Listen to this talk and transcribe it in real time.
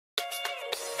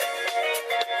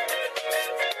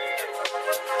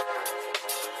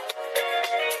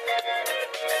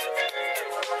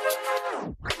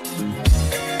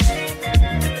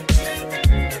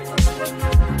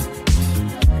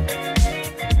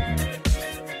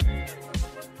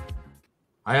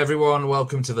Hi everyone,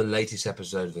 welcome to the latest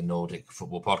episode of the Nordic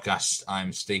Football Podcast.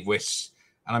 I'm Steve Wyss,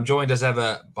 and I'm joined as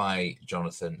ever by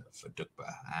Jonathan Fadugba.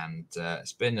 And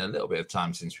it's been a little bit of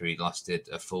time since we last did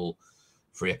a full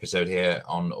free episode here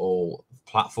on all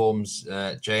platforms,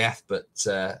 JF, but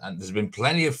and there's been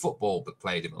plenty of football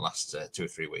played in the last 2 or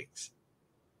 3 weeks.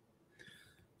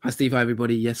 Hi Steve, hi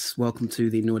everybody. Yes, welcome to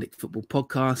the Nordic Football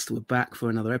Podcast. We're back for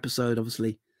another episode.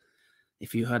 Obviously,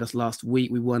 if you heard us last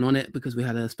week, we weren't on it because we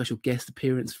had a special guest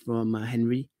appearance from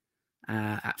Henry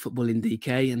at Football in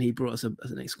DK, and he brought us an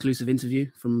exclusive interview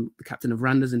from the captain of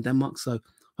Randers in Denmark. So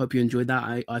hope you enjoyed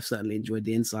that. I've certainly enjoyed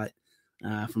the insight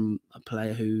from a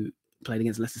player who played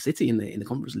against Leicester City in the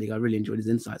Conference League. I really enjoyed his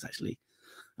insights, actually.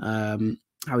 How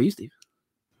are you, Steve?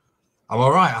 I'm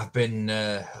all right. I've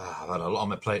had a lot on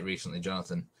my plate recently,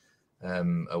 Jonathan,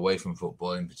 away from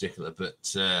football in particular,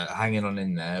 but hanging on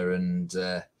in there. And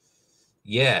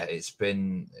yeah, it's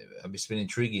been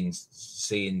intriguing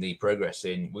seeing the progress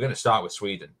in. We're going to start with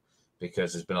Sweden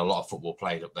because there's been a lot of football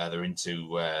played up there. They're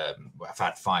into. I've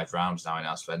had 5 rounds now in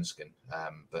Allsvenskan,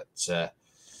 but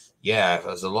yeah,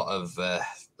 there's a lot of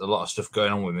stuff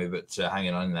going on with me. But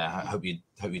hanging on in there. I hope you're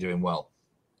doing well.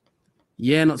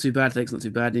 Yeah, not too bad, thanks. Not too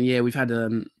bad. And yeah, we've had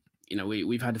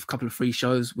we've had a couple of free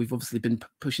shows. We've obviously been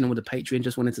pushing on with the Patreon.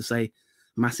 Just wanted to say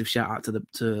massive shout out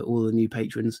to all the new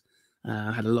patrons.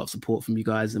 Had a lot of support from you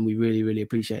guys, and we really, really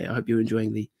appreciate it. I hope you're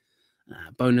enjoying the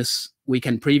bonus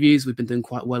weekend previews. We've been doing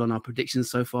quite well on our predictions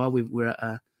so far. We're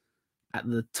at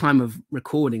the time of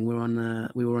recording, we were on a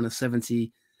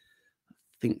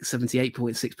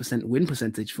 78.6% win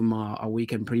percentage from our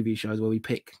weekend preview shows, where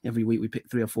every week we pick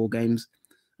 3 or 4 games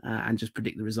and just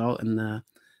predict the result. And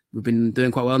we've been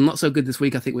doing quite well. Not so good this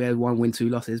week. I think we had 1 win, 2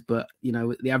 losses, but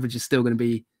the average is still going to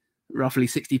be roughly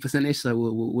 60%ish. So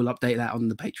we'll update that on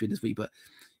the Patreon this week. But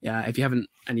yeah, if you haven't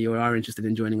and you are interested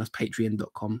in joining us,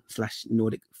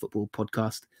 patreon.com/Nordic Football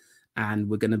Podcast, and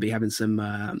we're going to be having some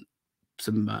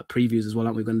previews as well.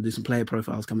 Aren't we? We're going to do some player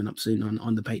profiles coming up soon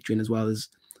on the Patreon as well as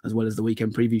the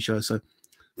weekend preview show. So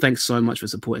thanks so much for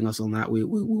supporting us on that. We'll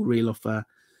reel off.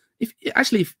 If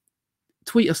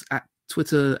tweet us at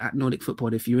Twitter at Nordic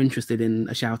Football if you're interested in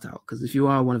a shout out, because if you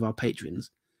are one of our patrons,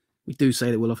 we do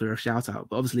say that we'll offer a shout out.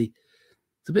 But obviously,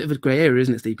 it's a bit of a grey area,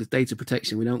 isn't it, Steve? Because data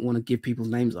protection, we don't want to give people's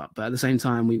names up. But at the same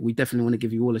time, we definitely want to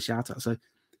give you all a shout out. So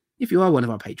if you are one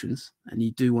of our patrons and you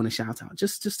do want a shout out,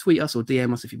 just tweet us or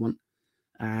DM us if you want,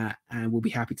 and we'll be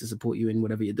happy to support you in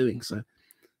whatever you're doing. So,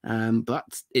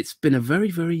 but it's been a very,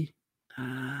 very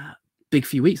big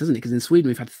few weeks, hasn't it? Because in Sweden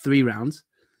we've had 3 rounds,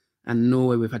 and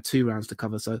Norway we've had 2 rounds to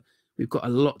cover. So we've got a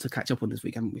lot to catch up on this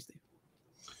week, haven't we, Steve?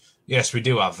 Yes, we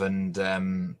do have. And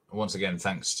once again,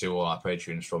 thanks to all our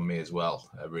patrons from me as well.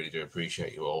 I really do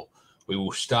appreciate you all. We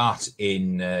will start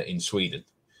in Sweden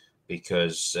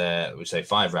because we say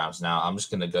 5 rounds now. I'm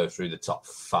just going to go through the top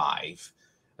 5.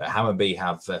 Hammarby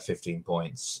have 15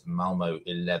 points, Malmö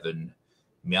 11,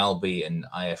 Mjällby and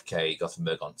IFK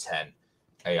Gothenburg on 10,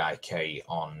 AIK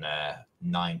on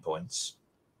 9 points.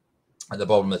 At the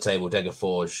bottom of the table,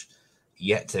 Degerfors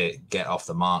yet to get off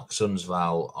the mark.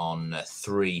 Sundsvall on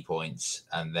 3 points,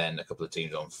 and then a couple of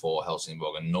teams on 4,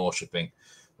 Helsingborg and Norrköping.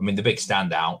 I mean, the big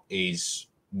standout is,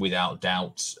 without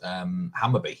doubt,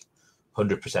 Hammarby.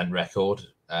 100% record,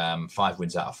 5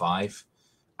 wins out of 5.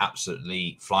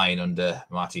 Absolutely flying under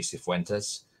Martí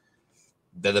Cifuentes.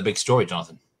 They're the big story,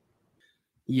 Jonathan.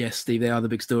 Yes, Steve, they are the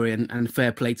big story, and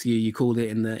fair play to you. You called it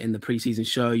in the preseason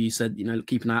show. You said,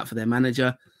 keep an eye out for their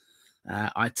manager.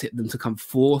 I tipped them to come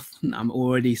 4th. I'm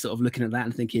already sort of looking at that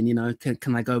and thinking,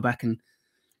 can I go back and,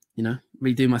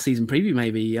 redo my season preview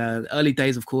maybe? Early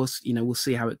days, of course, we'll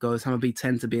see how it goes. Hammarby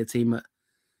tend to be a team that,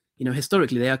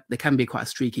 historically they can be quite a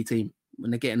streaky team.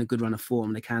 When they get in a good run of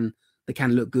form, they can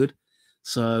look good.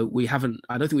 So I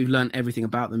don't think we've learned everything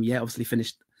about them yet. Obviously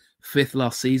finished 5th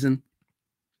last season.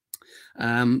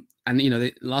 And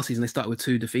last season they started with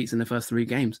 2 defeats in their first 3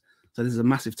 games. So this is a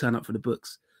massive turn up for the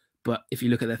books. But if you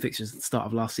look at their fixtures at the start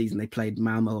of last season, they played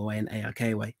Malmö away and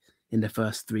AIK away in their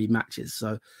first 3 matches.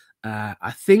 So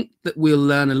I think that we'll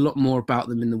learn a lot more about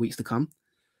them in the weeks to come.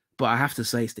 But I have to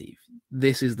say, Steve,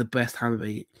 this is the best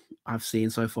Hammarby I've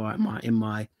seen so far in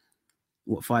my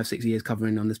 5-6 years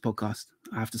covering on this podcast.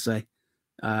 I have to say,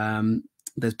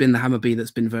 there's been the Hammarby that's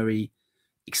been very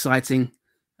exciting.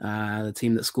 The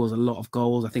team that scores a lot of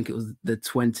goals. I think it was the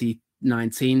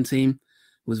 2019 team.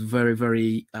 Was very,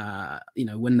 very,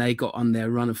 when they got on their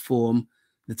run of form,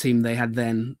 the team they had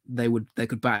then, they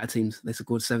could batter teams. They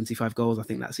scored 75 goals, I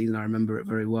think, that season. I remember it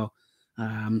very well.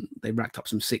 They racked up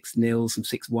some 6-0s, some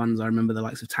 6-1s. I remember the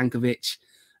likes of Tankovic,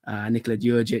 Nikola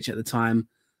Djurdjic at the time,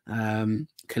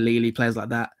 Kalili, players like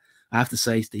that. I have to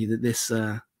say, Steve, that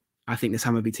I think this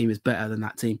Hammarby team is better than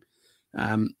that team.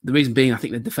 The reason being, I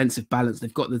think the defensive balance,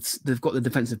 they've got the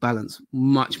defensive balance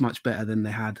much better than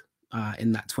they had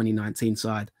in that 2019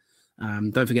 side.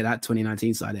 Don't forget that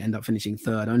 2019 side, they ended up finishing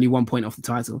third, only 1 point off the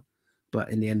title, but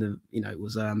in the end of, it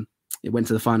was it went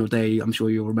to the final day. I'm sure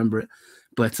you'll remember it,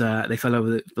 but they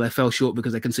fell short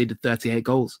because they conceded 38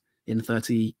 goals in a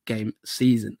 30-game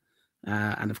season.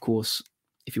 And of course,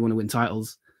 if you want to win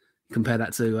titles, compare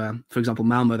that to, for example,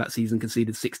 Malmö that season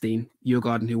conceded 16.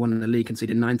 Djurgården, who won in the league,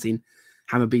 conceded 19.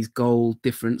 Hammarby's goal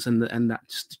difference and that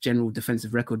just general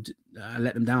defensive record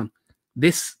let them down.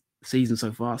 This season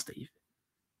so far, Steve,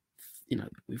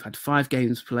 we've had 5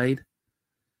 games played,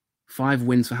 5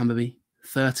 wins for Hammarby,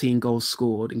 13 goals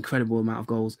scored, incredible amount of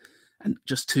goals, and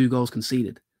just 2 goals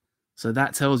conceded. So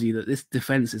that tells you that this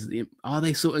defense are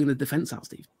they sorting the defense out,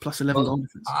 Steve? Plus 11 goal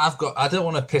difference. I don't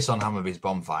want to piss on Hammarby's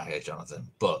bonfire here, Jonathan,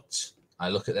 but I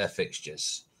look at their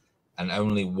fixtures and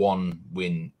only 1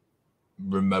 win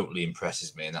remotely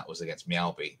impresses me, and that was against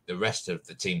Malmö. The rest of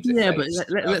the teams,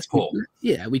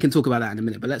 we can talk about that in a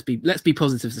minute. But let's be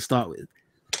positive to start with.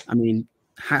 I mean,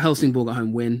 Helsingborg at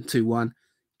home win 2-1,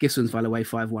 Gifssundsvall away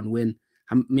 5-1 win,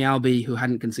 Malmö, who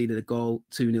hadn't conceded a goal,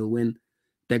 2-0 win,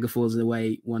 Degerfors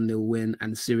away 1-0 win,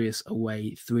 and Sirius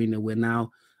away 3-0 win. Now,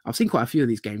 I've seen quite a few of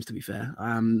these games, to be fair.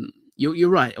 You're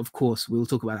right, of course. We'll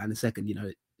talk about that in a second.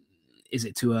 Is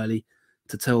it too early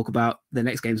to talk about the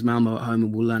next game's Malmö at home,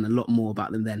 and we'll learn a lot more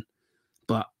about them then.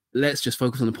 But let's just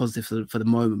focus on the positive for the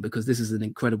moment, because this is an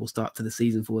incredible start to the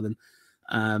season for them.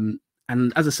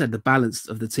 And as I said, the balance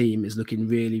of the team is looking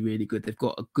really, really good. They've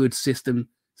got a good system,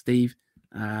 Steve,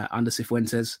 under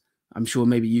Cifuentes. I'm sure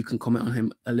maybe you can comment on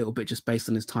him a little bit just based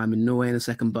on his time in Norway in a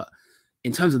second. But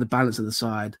in terms of the balance of the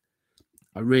side,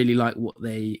 I really like what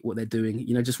they're doing.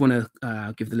 Just want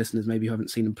to give the listeners maybe who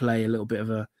haven't seen them play a little bit of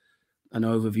an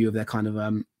overview of their kind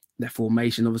of their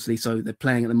formation. Obviously, so they're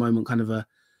playing at the moment kind of a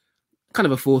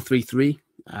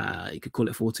 4-3-3. You could call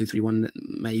it 4-2-3-1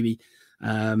 maybe.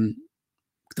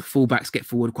 The fullbacks get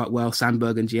forward quite well.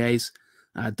 Sandberg and Gies.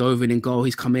 Dovin in goal.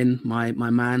 He's come in, my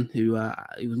man, who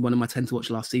he was one of my 10 to watch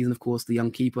last season, of course, the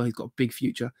young keeper. He's got a big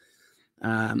future.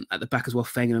 At the back as well,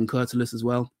 Fengen and Kurtulus as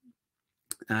well.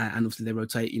 And obviously they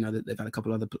rotate. They've had a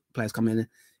couple other players come in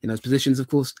those positions, of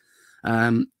course.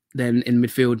 Then in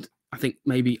midfield, I think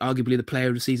maybe arguably the player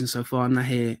of the season so far,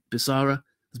 Nahir Bissara,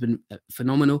 has been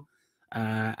phenomenal.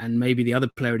 And maybe the other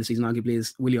player of the season arguably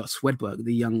is Williot Swedberg,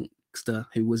 the youngster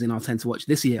who was in our 10 to watch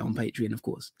this year on Patreon, of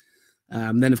course.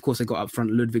 Then, of course, they got up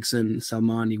front Ludvigsson,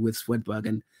 Salmani with Swedberg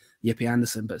and Jeppe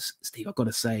Andersen. But, Steve, I've got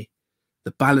to say,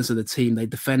 the balance of the team, they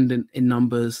defend in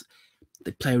numbers.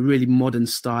 They play a really modern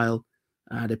style.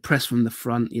 They press from the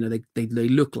front. They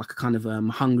look like a kind of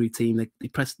hungry team.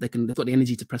 They've got the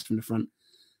energy to press from the front.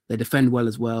 They defend well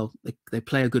as well. They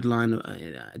play a good line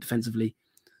defensively.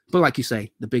 But like you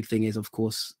say, the big thing is, of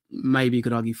course, maybe you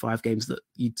could argue 5 games that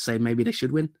you'd say maybe they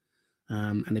should win.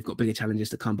 And they've got bigger challenges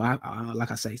to come by.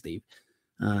 Like I say, Steve,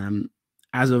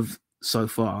 as of so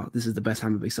far, this is the best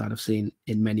Hammarby side I've seen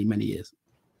in many, many years.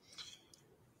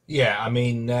 Yeah, I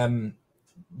mean,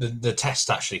 the test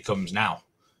actually comes now.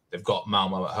 They've got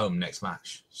Malmö at home next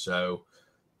match. So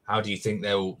how do you think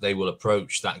they will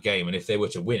approach that game? And if they were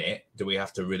to win it, do we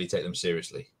have to really take them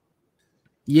seriously?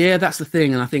 Yeah, that's the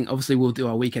thing. And I think obviously we'll do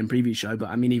our weekend preview show. But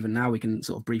I mean, even now we can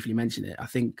sort of briefly mention it. I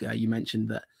think you mentioned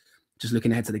that just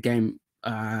looking ahead to the game,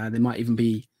 they might even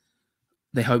be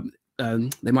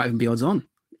odds on,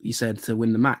 you said, to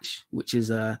win the match, which is,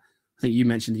 I think you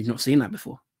mentioned you've not seen that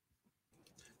before.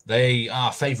 They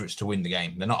are favourites to win the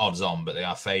game. They're not odds on, but they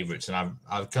are favourites. And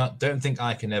I don't think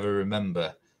I can ever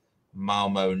remember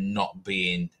Malmö not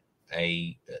being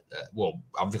I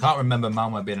can't remember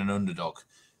Malmö being an underdog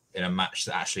in a match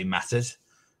that actually mattered.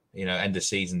 End of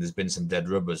season, there's been some dead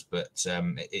rubbers, but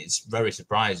it's very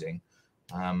surprising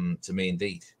to me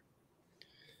indeed.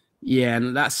 Yeah,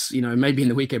 and that's, maybe in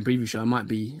the weekend preview show,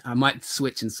 I might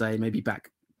switch and say maybe back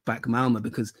Malmö,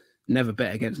 because never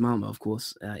bet against Malmö, of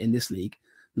course, in this league,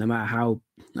 no matter how,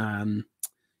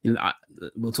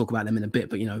 we'll talk about them in a bit,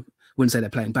 but, wouldn't say they're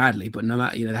playing badly, but no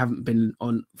matter, they haven't been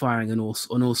firing on all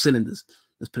cylinders,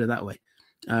 let's put it that way.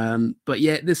 But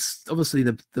yeah, this, obviously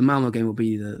the Malmö game will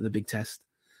be the big test.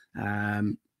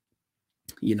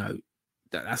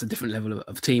 That's a different level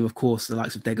of team, of course. The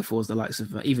likes of Degerfors, the likes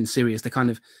of even Sirius.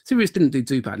 Sirius didn't do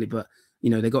too badly, but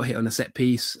they got hit on a set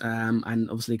piece, and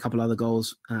obviously a couple other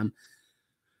goals.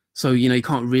 So you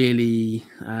can't really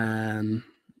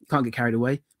can't get carried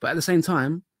away. But at the same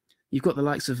time, you've got the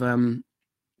likes of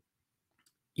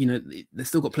they've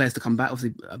still got players to come back.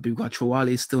 Obviously, Bugha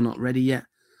Trawali is still not ready yet.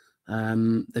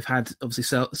 They've had,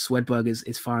 obviously, Swedberg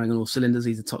is firing on all cylinders.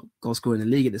 He's the top goal scorer in the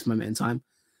league at this moment in time.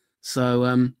 So,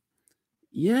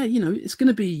 yeah, it's going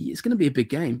to be a big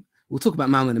game. We'll talk about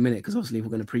Malmö in a minute, because obviously if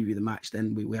we're going to preview the match,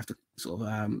 then we have to sort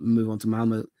of move on to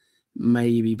Malmö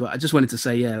maybe. But I just wanted to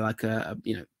say, yeah, like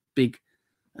big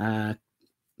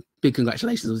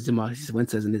congratulations to Martí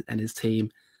Cifuentes and his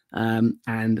team.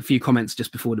 And a few comments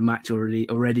just before the match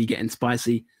already getting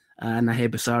spicy. Nahir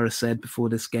Basara said before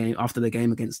this game, after the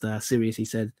game against Sirius, he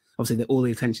said, obviously, that all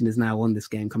the attention is now on this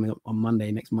game coming up on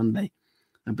next Monday.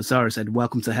 And Basara said,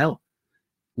 "Welcome to hell.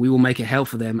 We will make it hell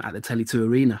for them at the Tele2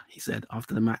 Arena," he said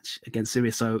after the match against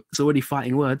Sirius. So it's already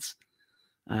fighting words.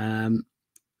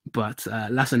 But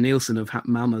Lasse Nielsen of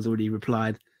Malmö has already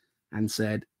replied and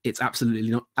said, "It's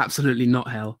absolutely not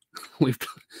hell. We've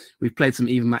played some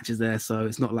even matches there, so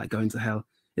it's not like going to hell.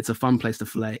 It's a fun place to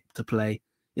play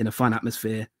in a fun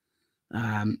atmosphere.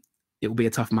 It will be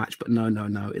a tough match, but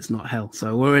no, it's not hell."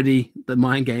 So already the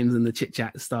mind games and the chit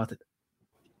chat started.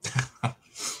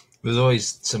 There's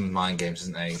always some mind games,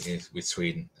 isn't there, with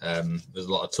Sweden? There's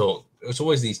a lot of talk. It's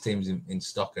always these teams in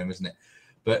Stockholm, isn't it?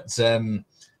 But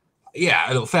yeah,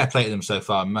 look, fair play to them so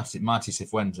far. Martí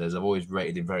Cifuentes, I've always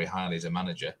rated him very highly as a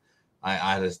manager. I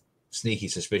had a sneaky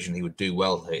suspicion he would do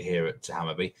well here at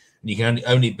Hammarby. And you can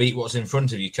only beat what's in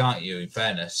front of you, can't you, in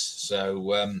fairness?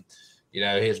 So,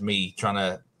 here's me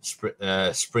trying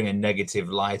to spring a negative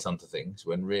light onto things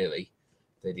when really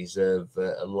they deserve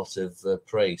a lot of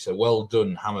praise. So well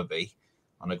done, Hammarby,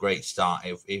 on a great start.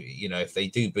 If they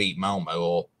do beat Malmö,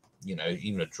 or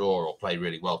even a draw, or play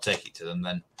really well, take it to them,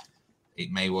 then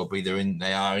it may well be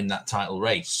they are in that title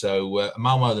race. So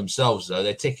Malmö themselves, though,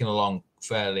 they're ticking along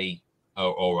fairly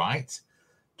all right.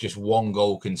 Just one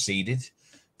goal conceded,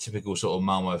 typical sort of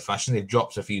Malmö fashion. They've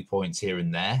dropped a few points here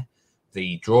and there.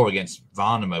 The draw against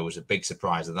Värnamo was a big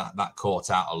surprise. That caught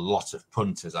out a lot of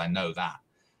punters. I know that.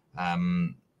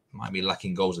 Might be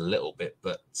lacking goals a little bit,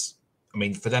 but I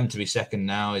mean, for them to be second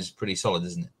now is pretty solid,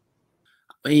 isn't it?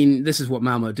 I mean, this is what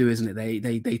Malmö do, isn't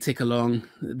it? They tick along.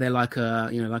 They're like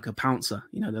a pouncer.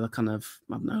 They're kind of,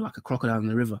 I don't know, like a crocodile in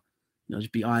the river.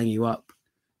 Just be eyeing you up.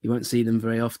 You won't see them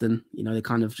very often. They're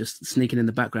kind of just sneaking in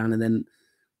the background, and then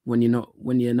when you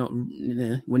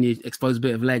expose a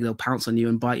bit of leg, they'll pounce on you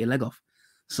and bite your leg off.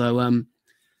 So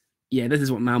yeah, this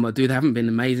is what Malmö do. They haven't been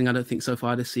amazing, I don't think, so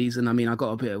far this season. I mean,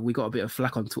 we got a bit of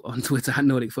flack on Twitter at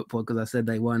Nordic Football because I said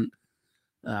they weren't.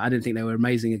 I didn't think they were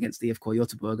amazing against the IFK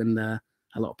Göteborg, and a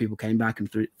lot of people came back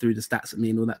and threw the stats at me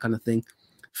and all that kind of thing.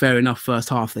 Fair enough. First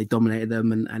half, they dominated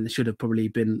them, and it should have probably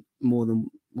been more than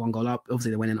one goal up.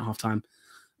 Obviously, they went in at halftime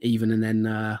even, and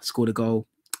then scored a goal.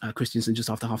 Christensen just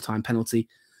after halftime penalty,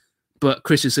 but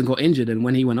Christensen got injured, and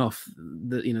when he went off,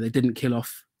 they didn't kill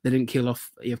off. They didn't kill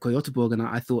off IFK Göteborg, and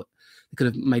I thought they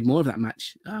could have made more of that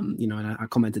match. And I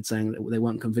commented saying that they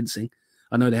weren't convincing.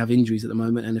 I know they have injuries at the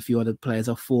moment and a few other players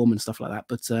off form and stuff like that,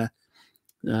 but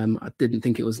I didn't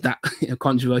think it was that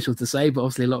controversial to say. But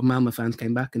obviously, a lot of Malmö fans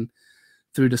came back and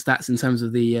threw the stats in terms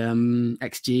of the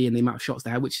XG and the amount of shots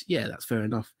they had, which, yeah, that's fair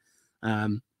enough.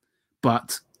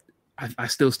 But I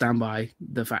still stand by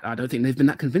the fact I don't think they've been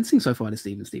that convincing so far this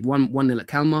season, Steve. 1-0 at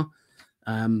Kalmar.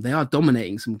 They are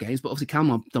dominating some games, but obviously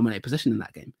Kalmar dominated possession in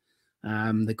that game.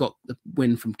 They got the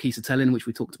win from Kiesa Tellin, which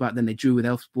we talked about. Then they drew with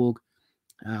Elfsborg,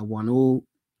 1-1.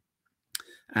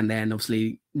 And then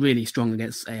obviously really strong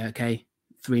against AIK,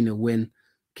 3-0 win.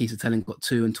 Kiesa Tellin got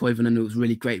 2, and Toivonen, it was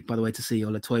really great, by the way, to see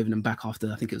Ola Toivonen back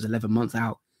after, I think it was 11 months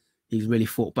out. He's really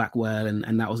fought back well,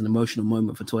 and that was an emotional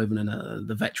moment for Toivonen,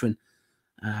 the veteran,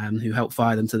 who helped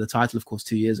fire them to the title, of course,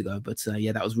 2 years ago. But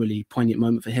yeah, that was a really poignant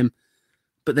moment for him.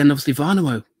 But then obviously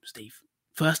Värnamo, Steve,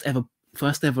 first ever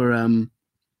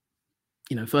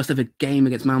game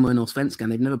against Malmö in Allsvenskan.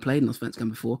 They've never played in Allsvenskan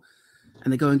before,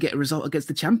 and they go and get a result against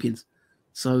the champions.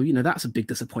 So that's a big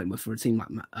disappointment for a team like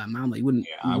Malmö.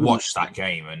 I watched that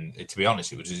game, and to be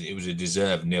honest, it was a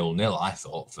deserved 0-0. I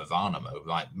thought for Värnamo,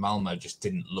 like Malmö just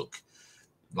didn't look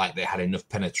like they had enough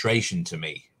penetration to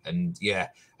me. And yeah,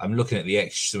 I'm looking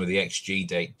at some of the XG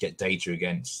data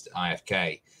against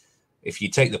IFK. If you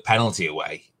take the penalty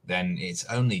away, then it's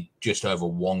only just over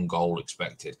 1 goal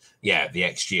expected. Yeah, the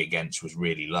XG against was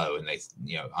really low, and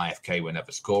IFK were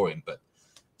never scoring, but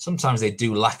sometimes they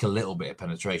do lack a little bit of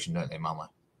penetration, don't they, Malmö?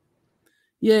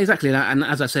 Yeah, exactly. And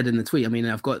as I said in the tweet, I mean,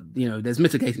 I've got, there's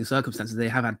mitigating circumstances. They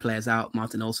have had players out.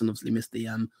 Martin Olsen obviously missed the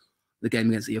game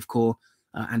against IFK.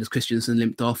 Anders Christiansen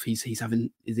limped off. He's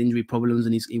having his injury problems,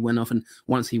 and he went off. And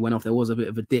once he went off, there was a bit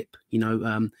of a dip.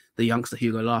 The youngster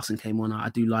Hugo Larsson came on. I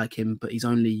do like him, but he's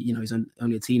only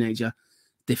a teenager.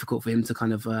 Difficult for him to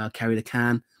kind of carry the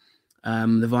can.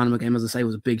 The Värnamo game, as I say,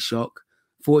 was a big shock.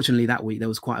 Fortunately, that week there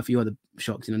was quite a few other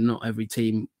shocks. Not every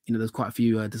team. There's quite a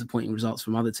few disappointing results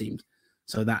from other teams.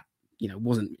 So that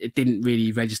it didn't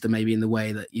really register maybe in the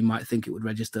way that you might think it would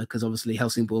register, because obviously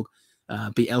Helsingborg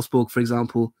beat Elfsborg, for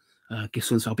example.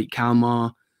 GIF beat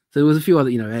Kalmar. So there was a few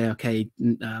other, ARK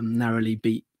narrowly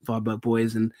beat Varberg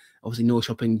boys, and obviously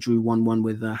Norrköping drew 1-1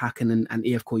 with Häcken, and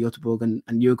IFK Göteborg and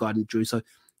Djurgården drew. So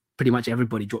pretty much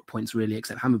everybody dropped points really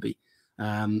except Hammarby.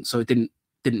 So it didn't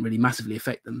really massively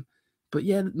affect them. But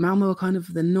yeah, Malmö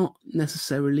are they're not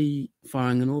necessarily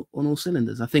firing on all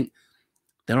cylinders. I think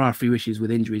there are a few issues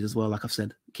with injuries as well. Like I've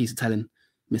said, Kiese Tellin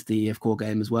missed the IFK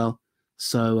game as well.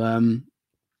 So,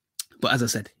 but as I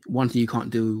said, one thing you can't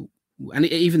do, and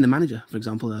even the manager, for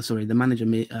example, the manager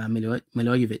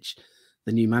Milojevic,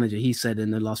 the new manager, he said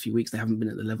in the last few weeks they haven't been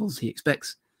at the levels he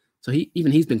expects. So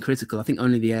he's been critical. I think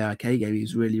only the AIK game he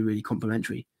was really, really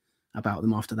complimentary about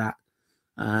them after that.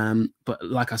 But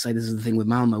like I say, this is the thing with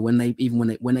Malmö,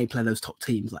 when they play those top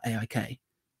teams like AIK,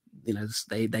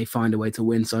 they find a way to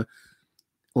win. So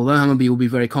although Hammarby will be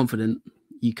very confident,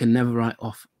 you can never write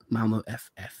off Malmö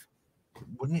FF.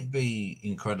 Wouldn't it be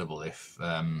incredible if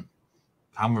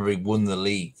Hammarby won the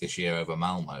league this year over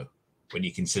Malmö, when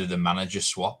you consider the manager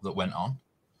swap that went on?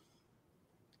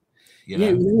 You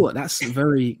know what? That's a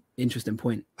very interesting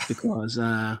point, because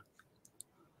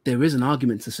there is an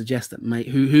argument to suggest that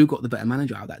who got the better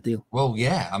manager out of that deal. Well,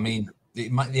 yeah, I mean, they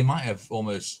might have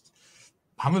almost,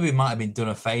 Hammarby might have been done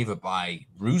a favour by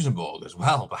Rosenborg as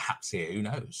well, perhaps here. Who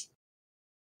knows?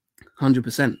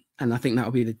 100%, and I think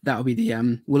that'll be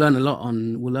the we'll learn a lot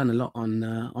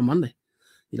on Monday.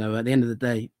 At the end of the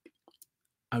day,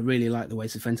 I really like the way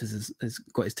Cifuentes has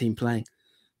got his team playing.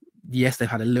 Yes, they've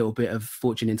had a little bit of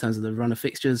fortune in terms of the run of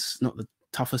fixtures, not the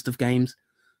toughest of games,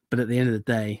 but at the end of the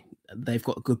day, they've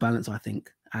got a good balance, I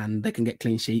think, and they can get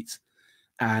clean sheets.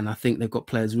 And I think they've got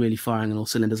players really firing on all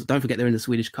cylinders. Don't forget they're in the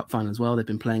Swedish Cup final as well. They've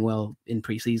been playing well in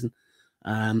pre-season.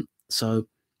 So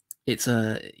it's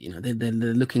they're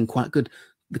looking quite good.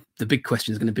 The big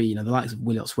question is going to be, the likes of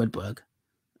Wyscout Swedberg,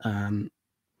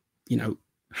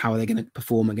 how are they going to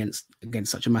perform against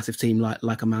such a massive team like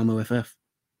a Malmö FF?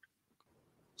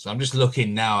 So I'm just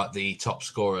looking now at the top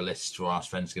scorer list for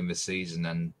Allsvenskan this season,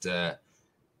 and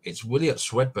it's Wyscout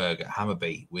Swedberg at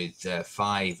Hammarby with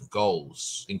 5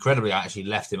 goals. Incredibly, I actually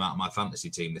left him out of my fantasy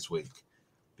team this week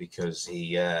because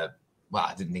he, I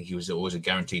didn't think he was always a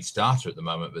guaranteed starter at the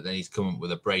moment, but then he's come up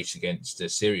with a brace against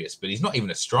Sirius. But he's not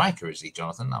even a striker, is he,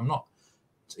 Jonathan?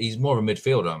 He's more of a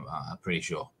midfielder, I'm pretty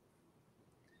sure.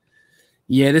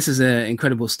 Yeah, this is an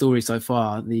incredible story so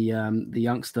far. The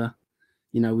youngster,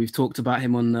 we've talked about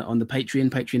him on the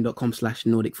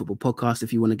patreon.com/Nordic Football Podcast.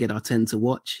 If you want to get our 10 to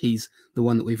watch, he's the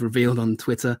one that we've revealed on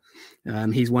Twitter.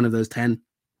 He's one of those 10.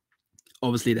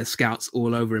 Obviously, there's scouts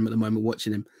all over him at the moment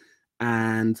watching him.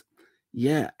 And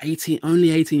yeah,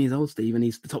 only 18 years old, Steve, and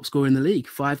he's the top scorer in the league.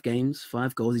 5 games,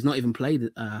 5 goals. He's not even played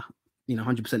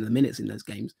 100% of the minutes in those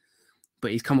games.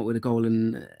 But he's come up with a goal,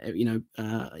 and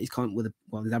he's come up with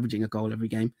he's averaging a goal every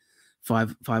game,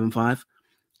 5 and 5,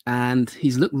 and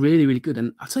he's looked really, really good.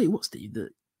 And I'll tell you what, Steve,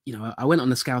 that I went on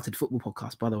the Scouted Football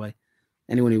podcast. By the way,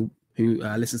 anyone who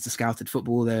listens to Scouted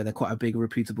Football, they're quite a big,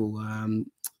 reputable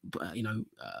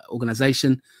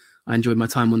organization. I enjoyed my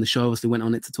time on the show. Obviously, went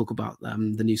on it to talk about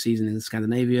the new season in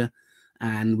Scandinavia,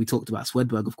 and we talked about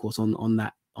Swedberg, of course, on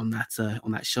that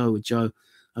show with Joe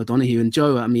O'Donoghue. And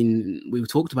Joe, we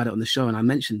talked about it on the show, and I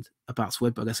mentioned about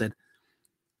Swedberg. I said,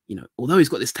 although he's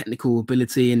got this technical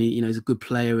ability and he's a good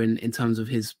player in terms of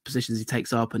his positions he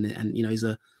takes up, and he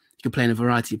can play in a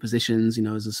variety of positions,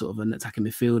 as a sort of an attacking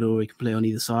midfielder, or he can play on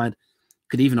either side.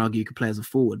 Could even argue he could play as a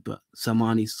forward, but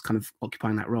Salmani's kind of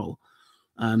occupying that role.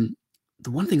 The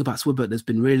one thing about Swedberg that's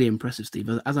been really impressive, Steve,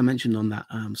 as I mentioned on that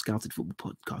Scouted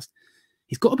Football podcast,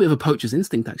 he's got a bit of a poacher's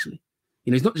instinct, actually.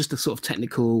 He's not just a sort of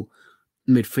technical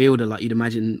midfielder like you'd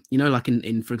imagine, like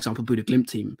in for example, Bodø Glimt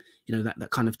team, that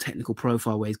kind of technical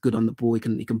profile where he's good on the ball, he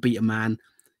can beat a man.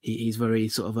 He's very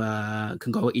sort of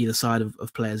can go either side of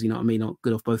players, or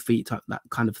good off both feet type, that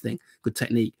kind of thing, good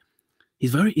technique.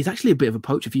 He's actually a bit of a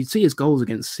poacher. If you see his goals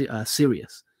against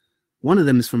Sirius, one of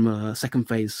them is from a second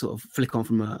phase sort of flick on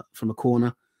from a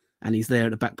corner, and he's there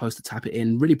at the back post to tap it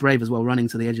in. Really brave as well, running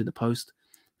to the edge of the post,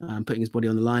 putting his body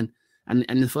on the line. And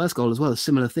the first goal as well, a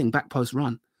similar thing, back post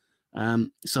run.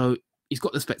 So he's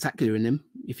got the spectacular in him.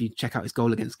 If you check out his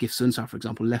goal against GIF Sundsvall, for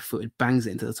example, left-footed, bangs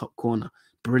it into the top corner,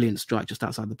 brilliant strike just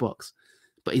outside the box.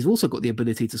 But he's also got the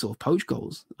ability to sort of poach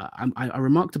goals. I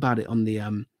remarked about it on the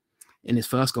in his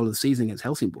first goal of the season against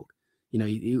Helsingborg.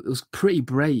 It was pretty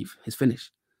brave, his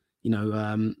finish.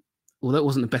 Although it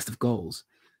wasn't the best of goals,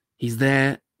 he's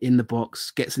there in the box,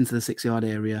 gets into the 6-yard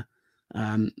area,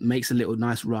 makes a little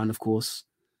nice run, of course,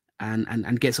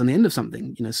 and gets on the end of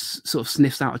something, sort of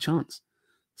sniffs out a chance.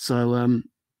 So,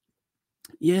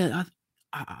 yeah,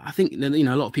 I think,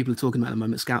 a lot of people are talking about at the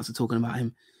moment. Scouts are talking about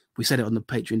him. We said it on the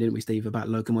Patreon, didn't we, Steve, about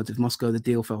Lokomotiv Moscow. The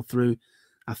deal fell through.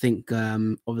 I think,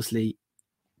 obviously,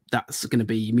 that's going to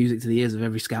be music to the ears of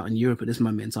every scout in Europe at this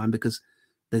moment in time, because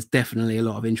there's definitely a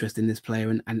lot of interest in this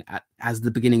player. And as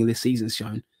the beginning of this season's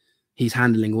shown, he's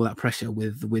handling all that pressure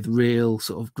with real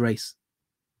sort of grace.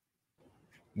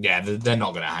 Yeah, they're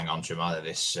not going to hang on to him either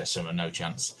this summer. No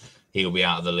chance. He'll be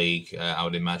out of the league, I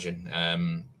would imagine.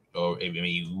 Or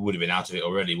he would have been out of it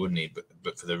already, wouldn't he?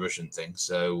 But for the Russian thing.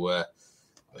 So,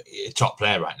 top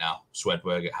player right now,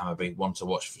 Swedberg at Hammarby, one to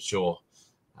watch for sure.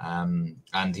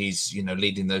 And he's,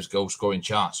 leading those goal scoring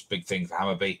charts. Big thing for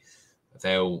Hammarby.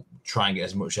 They'll try and get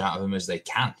as much out of him as they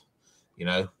can.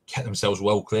 Get themselves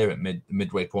well clear at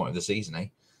midway point of the season, eh?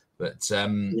 But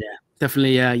yeah,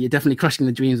 definitely. You're definitely crushing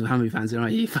the dreams of Hammarby fans,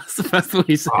 aren't you? That's the first one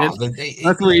he said.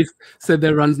 That's what he said.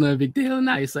 Their run's no big deal.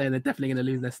 Now you're saying they're definitely going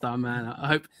to lose their star man. I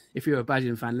hope if you're a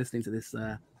Badgian fan listening to this,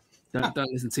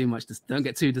 don't listen too much. Just don't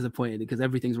get too disappointed, because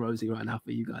everything's rosy right now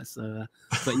for you guys. So,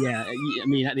 but yeah, I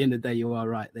mean, at the end of the day, you are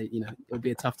right. It'll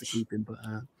be tough to keep him, but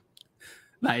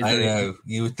that is. I know.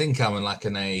 You would think I'm like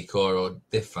an A core or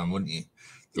Diff fan, wouldn't you?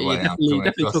 Yeah,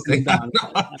 definitely talking him down.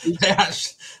 I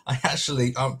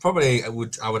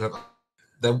would have.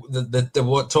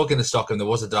 Talking to Stockholm, there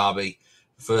was a derby,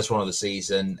 first one of the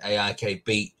season. AIK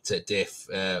beat Diff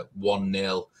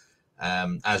 1-0.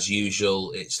 As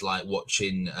usual, it's like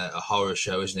watching a horror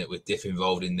show, isn't it? With Diff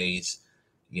involved in these,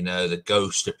 the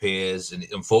ghost appears, and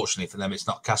unfortunately for them, it's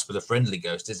not Casper the Friendly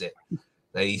Ghost, is it?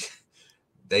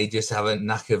 They just have a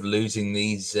knack of losing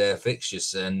these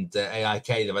fixtures. And AIK,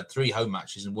 they've had 3 home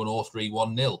matches and won all 3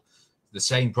 1-0. The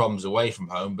same problems away from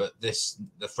home, but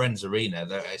the Friends Arena,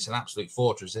 it's an absolute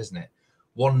fortress, isn't it?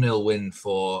 1-0 win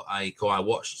for AIK. I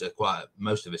watched quite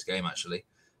most of this game, actually,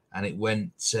 and it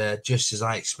went just as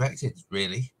I expected,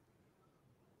 really.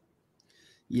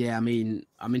 Yeah, I mean,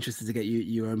 I'm interested to get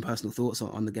your own personal thoughts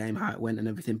on the game, how it went and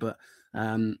everything. But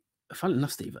funnily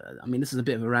enough, Steve, I mean, this is a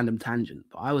bit of a random tangent,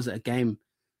 but I was at a game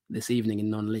this evening in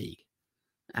non-league,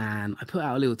 and I put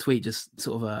out a little tweet, just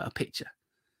sort of a picture,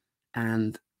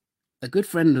 and a good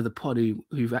friend of the pod who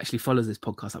actually follows this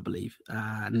podcast, I believe,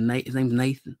 his name's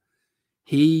Nathan.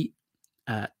 He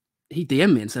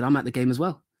DM'd me and said I'm at the game as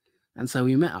well, and so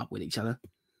we met up with each other.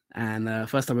 And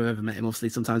first time I've ever met him. Obviously,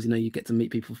 sometimes you get to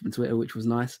meet people from Twitter, which was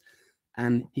nice.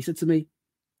 And he said to me,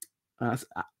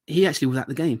 he actually was at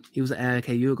the game. He was at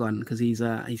AIK Djurgården because he's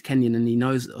Kenyan and he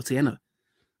knows Otieno.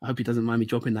 I hope he doesn't mind me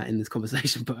dropping that in this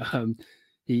conversation, but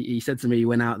he said to me he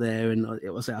went out there and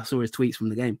I saw his tweets from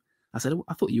the game. I said,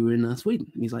 I thought you were in Sweden.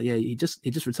 And he's like, yeah, he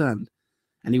just returned,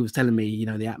 and he was telling me,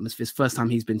 the atmosphere. It's the first time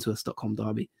he's been to a Stockholm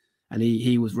derby, and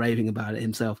he was raving about it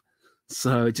himself.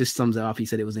 So it just sums it up. He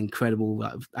said it was incredible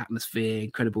atmosphere,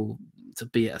 incredible to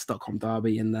be at a Stockholm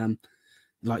derby, and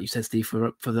like you said, Steve,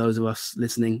 for those of us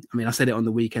listening, I mean, I said it on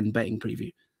the weekend betting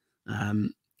preview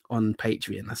on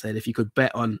Patreon. I said if you could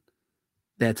bet on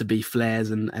there to be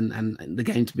flares and the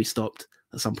game to be stopped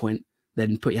at some point,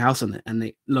 then put your house on it.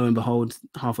 And lo and behold,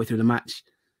 halfway through the match,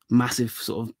 massive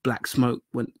sort of black smoke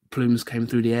when plumes came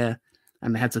through the air,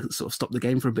 and they had to sort of stop the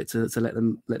game for a bit to let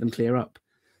them clear up.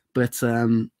 But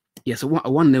yeah, so a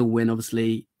 1-0 win,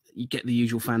 obviously, you get the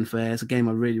usual fanfare. It's a game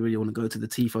I really, really want to go to. The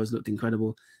tifos looked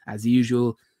incredible as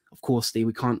usual. Of course, Steve,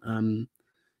 we can't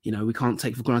we can't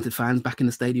take for granted fans back in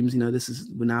the stadiums.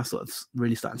 We're now sort of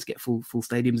really starting to get full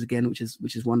stadiums again, which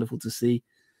is wonderful to see.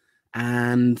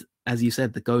 And as you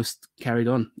said, the ghost carried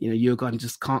on. Djurgården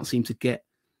just can't seem to get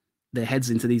their heads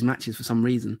into these matches for some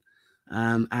reason,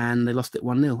 and they lost it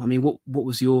 1-0. I mean, what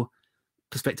was your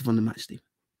perspective on the match, Steve?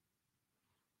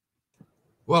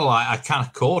 Well, I kind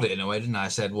of called it in a way, didn't I? I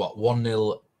said,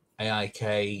 1-0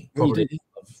 AIK, probably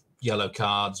yellow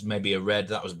cards, maybe a red.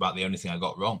 That was about the only thing I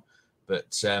got wrong.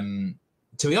 But to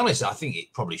be honest, I think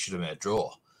it probably should have been a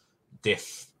draw.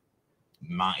 Diff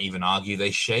might even argue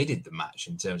they shaded the match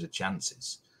in terms of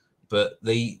chances. But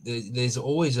there's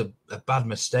always a bad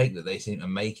mistake that they seem to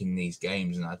make in these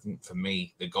games. And I think for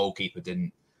me, the goalkeeper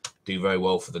didn't do very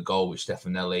well for the goal, which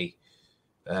Stefanelli...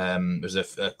 was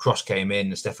a cross came in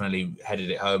and Stefanelli headed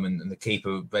it home, and the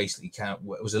keeper basically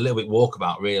it was a little bit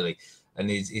walkabout, really. And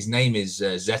his name is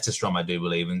Zetterstrom, I do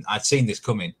believe. And I'd seen this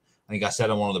coming. I think I said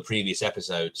on one of the previous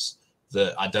episodes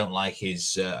that I don't like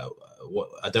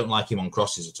I don't like him on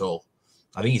crosses at all.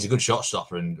 I think he's a good shot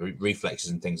stopper and reflexes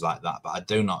and things like that, but I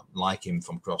do not like him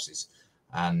from crosses.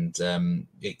 And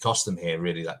it cost them here,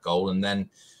 really, that goal. And then,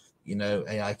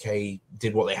 AIK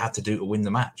did what they had to do to win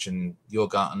the match, and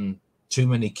Djurgården too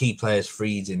many key players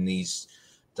freed in these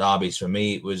derbies. For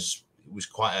me, it was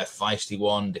quite a feisty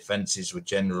one. Defenses were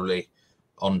generally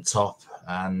on top,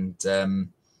 and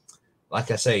like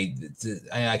I say, the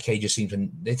AIK just seem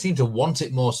to want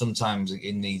it more sometimes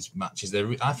in these matches.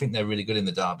 I think they're really good in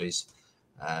the derbies.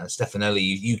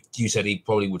 Stefanelli, you said he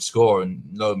probably would score, and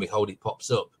lo and behold, he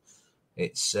pops up.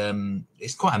 It's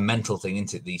quite a mental thing,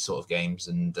 isn't it? These sort of games,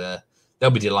 and they'll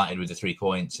be delighted with the 3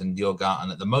 points. And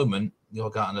Djurgården at the moment,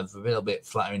 Djurgården are a little bit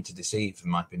flattering to deceive,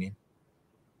 in my opinion.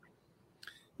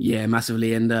 Yeah,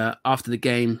 massively. And after the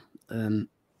game,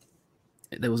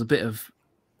 there was a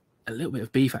little bit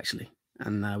of beef actually,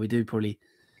 and we do probably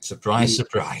surprise.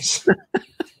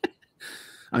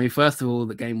 I mean, first of all,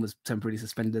 the game was temporarily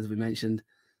suspended, as we mentioned.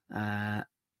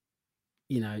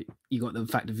 You got the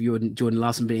fact of Jordan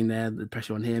Larsson being there, the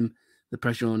pressure on him, the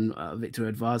pressure on Victor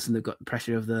Edvardsson. They've got the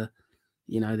pressure of there's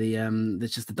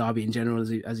just the derby in general,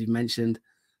 as you've mentioned.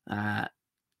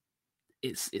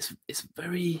 It's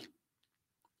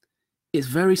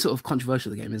very sort of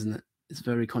controversial, the game, isn't it? It's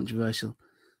very controversial,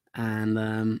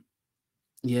 and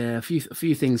a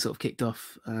few things sort of kicked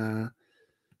off. I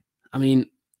mean,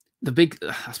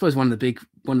 I suppose one of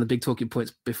the big talking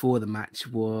points before the match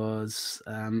was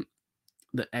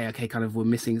that AIK kind of were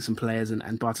missing some players, and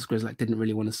Bartosz Grzelak didn't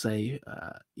really want to say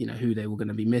who they were going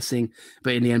to be missing.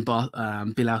 But in the end,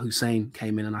 Bilal Hussein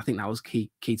came in, and I think that was key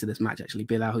to this match actually.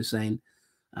 Bilal Hussein,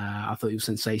 I thought he was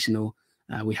sensational.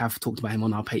 We have talked about him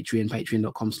on our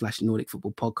patreon.com/Nordic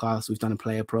Football Podcast. We've done a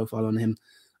player profile on him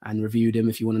and reviewed him.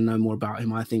 If you want to know more about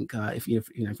him, I think if you're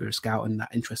a scout and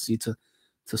that interests you to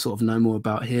sort of know more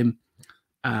about him,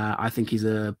 I think he's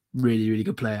a really, really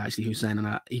good player, actually, Hussein.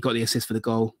 And he got the assist for the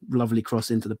goal. Lovely cross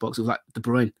into the box. It was like De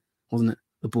Bruyne, wasn't it?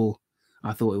 The ball.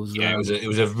 I thought it was. Yeah, it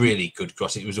was a really good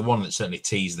cross. It was the one that certainly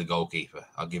teased the goalkeeper.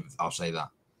 I'll say that.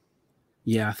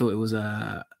 Yeah, I thought it was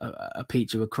a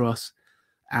peach of a cross.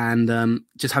 And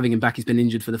just having him back, he's been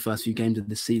injured for the first few games of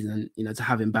this season. And, to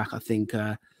have him back, I think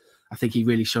he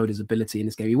really showed his ability in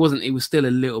this game. He was still a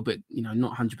little bit,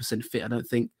 not 100% fit, I don't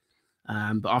think.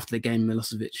 But after the game,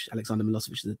 Alexander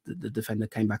Milosevic, the defender,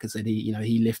 came back and said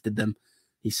he lifted them.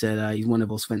 He said he's one of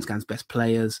Allsvenskan's best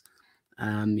players.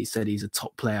 He said he's a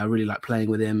top player. I really like playing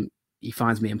with him. He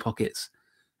finds me in pockets.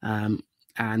 And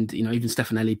even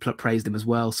Stefanelli praised him as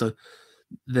well. So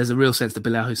there's a real sense that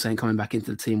Bilal Hussein coming back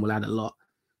into the team will add a lot.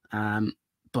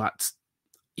 But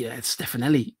yeah,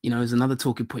 Stefanelli, is another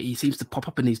talking point. He seems to pop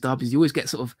up in these derbies. You always get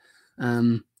sort of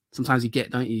sometimes you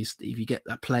get, don't you? If you get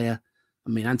that player. I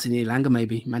mean, Anthony Elanga,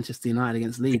 maybe Manchester United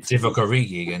against Leeds. Divock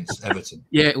Origi against Everton.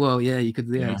 Yeah, well, yeah, you could.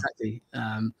 Yeah, exactly.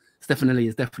 Stefanelli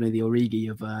is definitely the Origi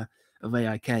of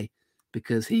AIK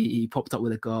because he popped up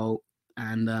with a goal,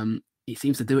 and he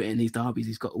seems to do it in these derbies.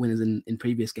 He's got winners in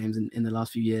previous games in the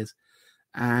last few years,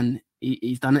 and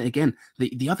he's done it again.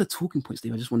 The other talking point,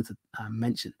 Steve, I just wanted to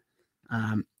mention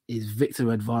is Victor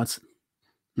Edvardsson.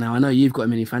 Now, I know you've got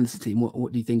him in your fantasy team.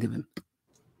 What do you think of him?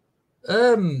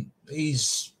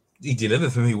 He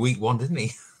delivered for me week 1, didn't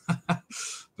he?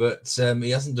 But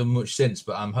he hasn't done much since.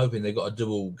 But I'm hoping they've got a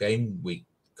double game week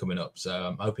coming up. So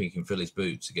I'm hoping he can fill his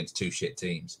boots against 2 shit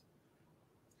teams.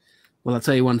 Well, I'll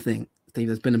tell you one thing, Steve.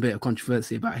 There's been a bit of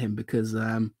controversy about him because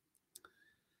I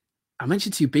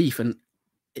mentioned to you beef, and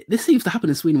this seems to happen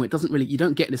in Sweden where you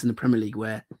don't get this in the Premier League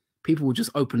where people will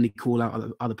just openly call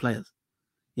out other players.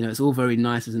 It's all very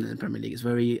nice, isn't it, in the Premier League? It's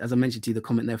very, as I mentioned to you, the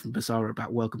comment there from Basara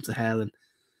about welcome to hell and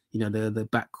the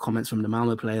back comments from the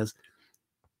Malmö players.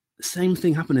 The same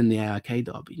thing happened in the AIK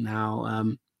derby. Now,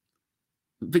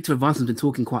 Victor Edvardsson's been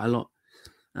talking quite a lot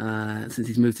since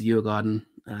he's moved to Djurgården.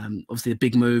 Obviously, a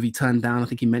big move. He turned down. I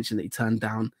think he mentioned that he turned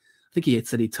down. I think he had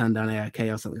said he turned down AIK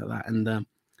or something like that. And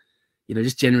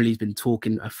just generally, he's been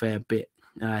talking a fair bit.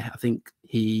 I think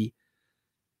he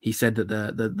said that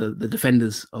the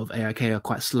defenders of AIK are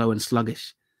quite slow and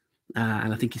sluggish,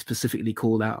 and I think he specifically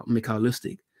called out Mikael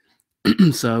Lustig.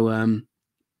 So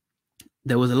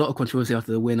there was a lot of controversy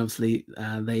after the win. Obviously,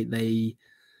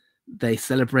 they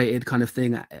celebrated kind of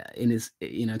thing in his.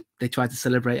 They tried to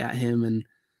celebrate at him,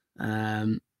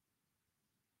 and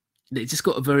it just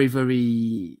got very,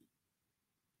 very.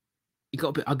 It got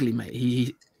a bit ugly,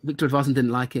 mate. Victor Edvardsson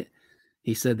didn't like it.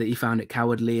 He said that he found it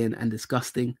cowardly and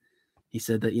disgusting. He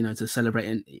said that to celebrate,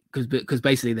 and because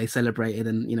basically they celebrated,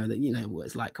 and that what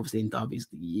it's like. Obviously in derbies,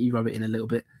 you rub it in a little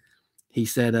bit. He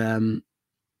said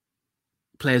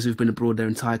players who've been abroad their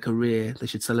entire career, they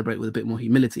should celebrate with a bit more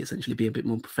humility, essentially be a bit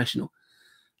more professional.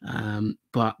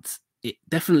 But it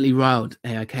definitely riled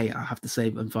AIK, I have to say,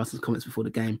 on Edvardsson's comments before the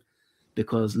game,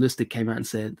 because Lustig came out and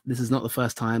said, this is not the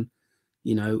first time,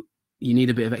 you need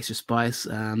a bit of extra spice.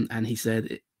 And he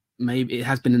said, maybe it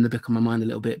has been in the back of my mind a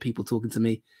little bit. People talking to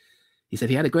me. He said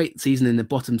he had a great season in the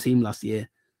bottom team last year,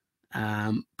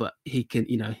 but he can,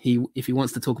 if he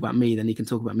wants to talk about me, then he can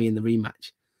talk about me in the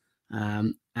rematch.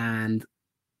 And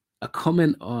a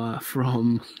comment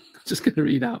from, I'm just going to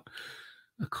read out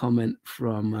a comment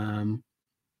from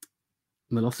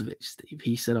Milosevic, Steve.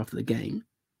 He said after the game,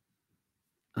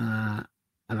 and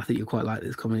I think you'll quite like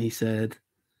this comment. He said,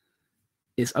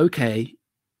 "It's okay."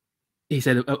 He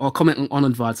said, I'll comment on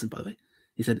Edvardsen, by the way.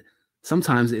 He said,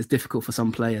 "Sometimes it is difficult for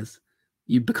some players.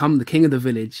 You become the king of the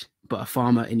village, but a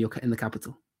farmer in the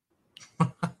capital."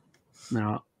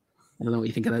 Now, I don't know what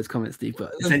you think of those comments, Steve,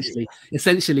 but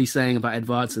essentially saying about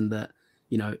Edvardsen that,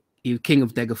 he was king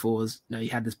of Degerfors. He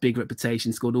had this big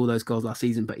reputation, scored all those goals last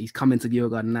season, but he's come into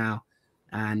Djurgården now,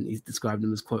 and he's described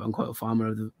him as "quote unquote" a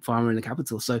farmer in the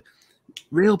capital. So,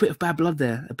 real bit of bad blood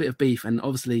there, a bit of beef, and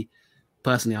obviously,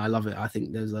 personally, I love it. I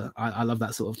think I love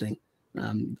that sort of thing.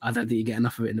 I don't think you get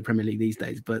enough of it in the Premier League these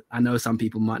days, but I know some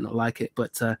people might not like it.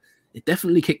 But it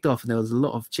definitely kicked off, and there was a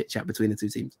lot of chit chat between the two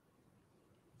teams.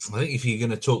 I think if you're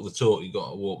going to talk the talk, you've got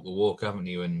to walk the walk, haven't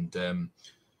you? And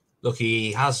look,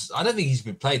 he has. I don't think he's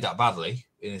been played that badly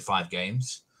in 5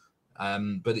 games,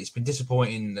 but it's been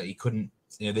disappointing that he couldn't.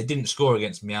 They didn't score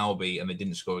against Malmö and they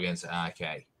didn't score against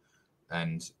AIK,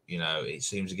 and it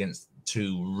seems against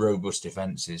 2 robust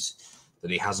defenses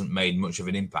that he hasn't made much of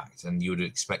an impact, and you would have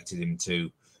expected him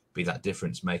to be that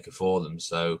difference maker for them.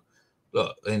 So,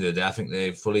 look, at the end of the day, I think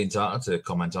they're fully entitled to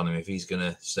comment on him. If he's going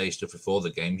to say stuff before the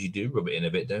games, you do rub it in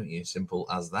a bit, don't you? Simple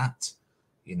as that.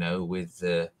 With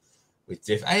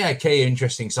AIK,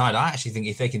 interesting side. I actually think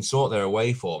if they can sort their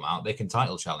away form out, they can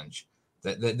title challenge.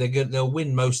 They'll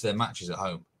win most of their matches at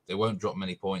home. They won't drop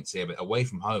many points here, but away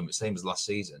from home, the same as last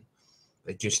season,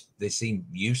 they seem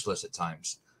useless at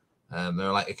times.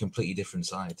 They're like a completely different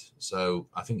side. So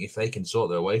I think if they can sort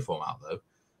their away form out, though,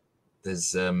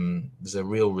 there's a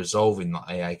real resolve in that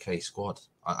AIK squad.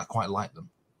 I quite like them.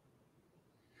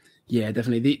 Yeah,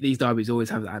 definitely. These derbies always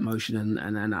have that emotion,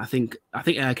 and I think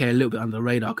AIK are a little bit under the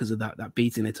radar because of that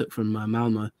beating they took from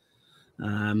Malmö.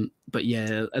 But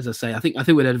yeah, as I say, I think with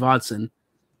Edvardsen,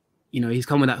 he's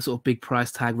come with that sort of big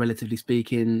price tag, relatively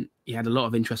speaking. He had a lot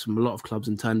of interest from a lot of clubs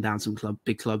and turned down some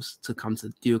big clubs to come to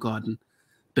Djurgården.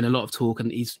 Been a lot of talk,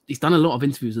 and he's done a lot of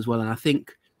interviews as well. And I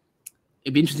think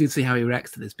it'd be interesting to see how he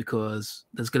reacts to this, because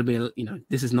there's going to be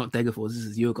this is not Degerfors, this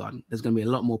is Djurgården. There's going to be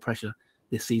a lot more pressure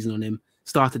this season on him.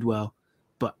 Started well,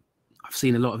 but I've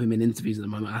seen a lot of him in interviews at the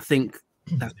moment. I think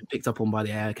that's been picked up on by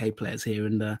the AIK players here,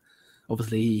 and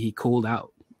obviously he called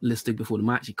out Lustig before the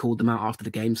match. He called them out after the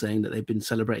game, saying that they've been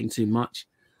celebrating too much,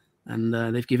 and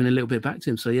they've given a little bit back to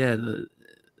him. So yeah,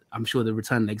 I'm sure the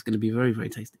return leg's going to be very, very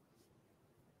tasty.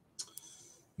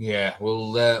 Yeah,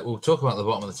 we'll talk about the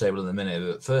bottom of the table in a minute,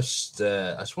 but first,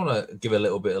 I just want to give a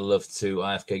little bit of love to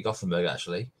IFK Gothenburg.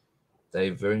 Actually,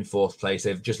 they're in 4th place.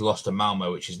 They've just lost to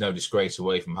Malmö, which is no disgrace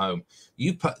away from home.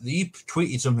 You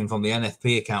tweeted something from the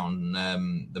NFP account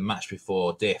on the match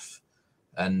before Diff,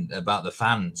 and about the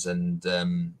fans and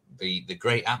the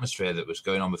great atmosphere that was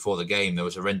going on before the game. There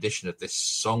was a rendition of this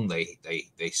song they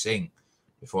sing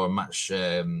before a match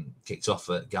kicked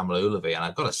off at Gamla Ullevi, and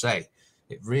I've got to say,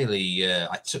 it really,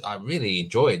 I really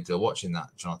enjoyed watching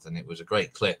that, Jonathan. It was a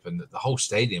great clip, and the whole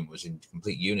stadium was in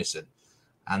complete unison.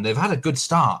 And they've had a good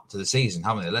start to the season,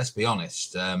 haven't they? Let's be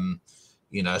honest.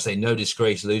 I say no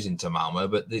disgrace losing to Malmö,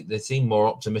 but they seem more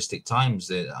optimistic times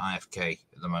at IFK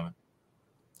at the moment.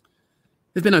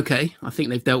 They've been okay. I think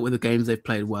they've dealt with the games they've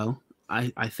played well.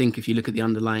 I think if you look at the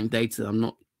underlying data, I'm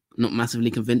not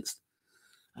massively convinced.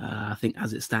 I think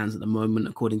as it stands at the moment,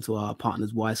 according to our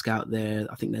partners Wyscout,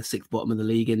 I think they're 6th bottom of the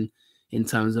league in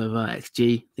terms of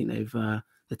XG. I think they've the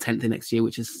 10th in XG,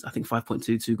 which is I think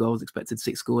 5.22 goals expected,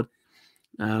 6 scored.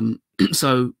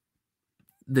 So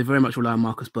they very much rely on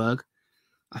Marcus Berg.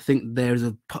 I think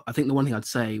the one thing I'd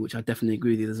say, which I definitely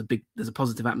agree with you, there's a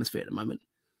positive atmosphere at the moment,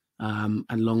 and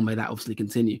long may that obviously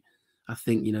continue. I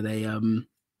think they've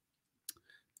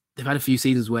had a few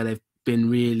seasons where they've been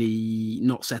really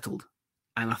not settled.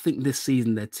 And I think this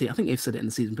season, I think they've said it in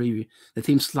the season preview, the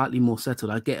team's slightly more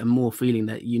settled. I get a more feeling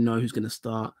that who's going to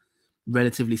start,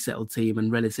 relatively settled team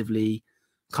and relatively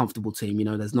comfortable team.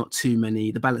 There's not too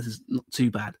many, the balance is not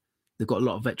too bad. They've got a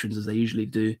lot of veterans as they usually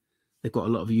do. They've got a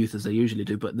lot of youth as they usually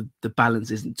do, but the balance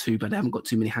isn't too bad. They haven't got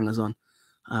too many hangers on.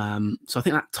 So I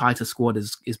think that tighter squad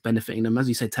is benefiting them. As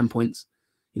you say, 10 points,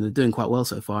 they're doing quite well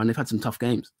so far, and they've had some tough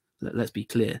games. Let's be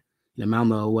clear.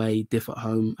 Malmö away, Diff at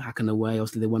home, Häcken away.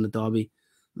 Obviously, they won the derby.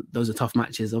 Those are tough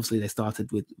matches. Obviously, they started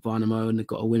with Värnamo and they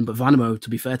got a win, but Värnamo, to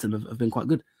be fair to them, have been quite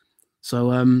good.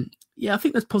 So, I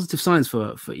think there's positive signs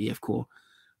for EF Core.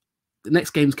 the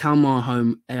next game's Kalmar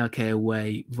home, AIK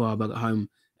away, Varberg at home,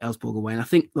 Elfsborg away. And I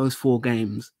think those 4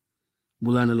 games,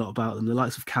 we'll learn a lot about them. The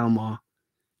likes of Kalmar,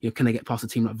 can they get past a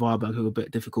team like Varberg, who are a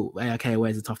bit difficult? AIK away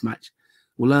is a tough match.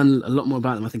 We'll learn a lot more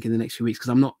about them, I think, in the next few weeks, because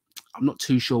I'm not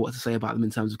too sure what to say about them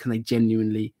in terms of can they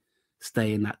genuinely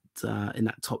stay in that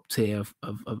top tier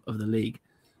of the league.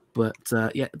 But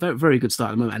yeah, very, very good start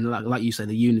at the moment. And like you say,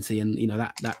 the unity and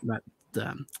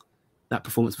that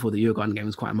performance before the Djurgården game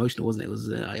was quite emotional, wasn't it? It was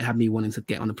it had me wanting to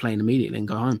get on a plane immediately and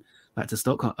go home back to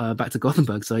Stockholm, back to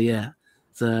Gothenburg. So yeah,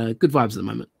 it's good vibes at the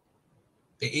moment.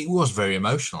 It was very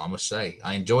emotional, I must say.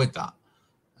 I enjoyed that.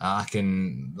 I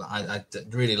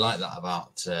really like that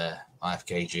about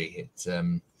IFKG.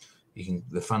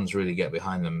 The fans really get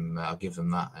behind them. I'll give them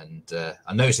that. And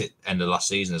I noticed it end of last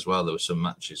season as well. There were some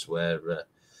matches where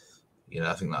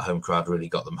I think that home crowd really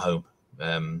got them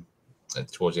home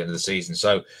towards the end of the season.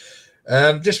 So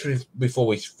just before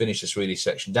we finish the Swedish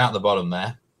section, down at the bottom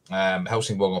there,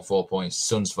 Helsingborg on 4 points,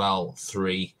 Sundsvall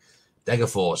 3,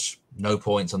 Degerfors no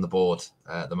points on the board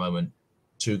at the moment.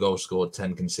 2 goals scored,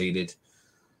 10 conceded.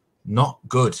 Not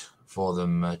good for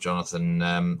them, Jonathan.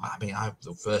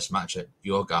 The first match at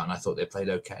Djurgården, I thought they played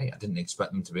okay. I didn't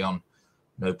expect them to be on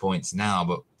no points now,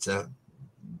 but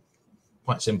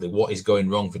quite simply, what is going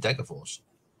wrong for Degerfors?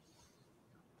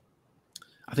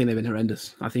 I think they've been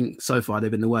horrendous. I think so far they've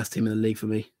been the worst team in the league for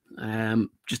me.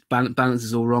 Just balance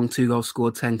is all wrong. 2 goals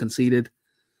scored, 10 conceded.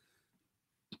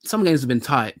 Some games have been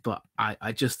tight, but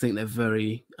I just think they're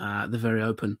very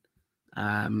open.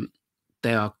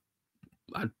 They are,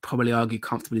 I'd probably argue,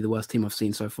 comfortably the worst team I've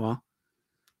seen so far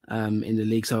in the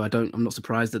league. So I'm not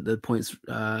surprised that the points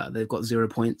they've got 0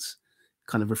 points,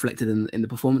 kind of reflected in the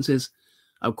performances.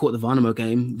 I caught the Värnamo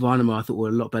game. Värnamo I thought were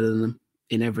a lot better than them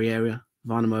in every area.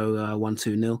 Värnamo won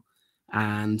 2-0,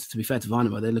 and to be fair to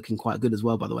Värnamo, they're looking quite good as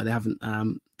well. By the way, they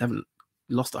haven't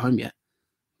lost at home yet.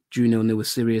 Drew 0-0 with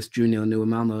Sirius, drew 0-0 with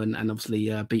Malmö, and obviously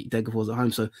beat Degerfors at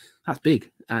home. So that's big.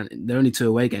 And they're only 2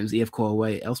 away games: IFK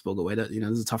away, Elfsborg away.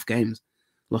 Those are tough games.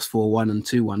 Lost 4-1 and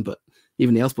 2-1, but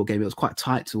even the Elfsborg game, it was quite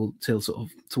tight till sort of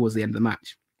towards the end of the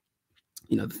match.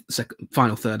 The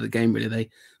final third of the game, really,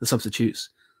 the substitutes.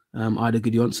 Ida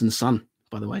Gudjonsson's son,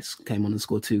 by the way, came on and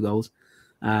scored 2 goals.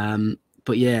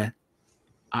 But yeah,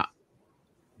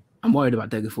 I'm worried about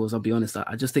Degerfors. I'll be honest.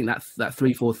 I just think that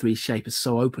 3-4-3 shape is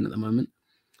so open at the moment.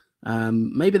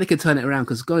 Maybe they could turn it around,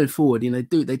 because going forward, they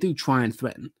do try and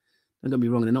threaten. Don't get me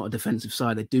wrong; they're not a defensive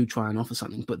side. They do try and offer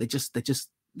something, but they're just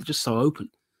so open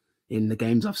in the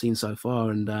games I've seen so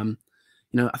far. And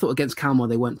I thought against Kalmar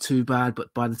they weren't too bad,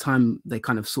 but by the time they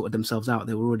kind of sorted themselves out,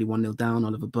 they were already 1-0 down.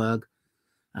 Oliver Berg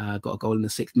got a goal in the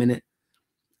 6th minute,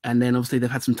 and then obviously they've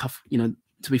had some tough.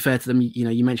 To be fair to them,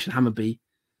 you mentioned Hammarby.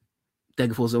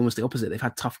 Degerfors are almost the opposite. They've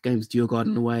had tough games: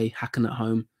 Djurgården away, Häcken at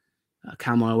home,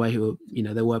 Kalmar away, who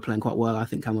they were playing quite well. I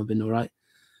think Kalmar have been all right.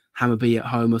 Hammarby at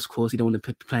home, of course, you don't want to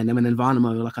be playing them. And then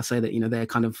Värnamo, like I say, that they're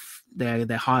kind of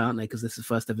they're high, aren't they? Because this is the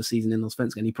first ever season in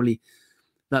Allsvenskan. You probably,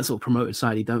 that sort of promoted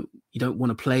side, you don't want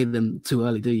to play them too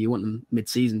early, do you? You want them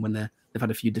mid-season when they've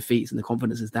had a few defeats and the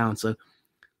confidence is down. So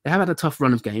they have had a tough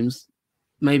run of games.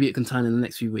 Maybe it can turn in the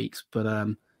next few weeks, but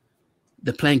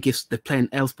they're playing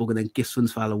Elfsborg and then GIF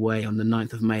Sundsvall away on the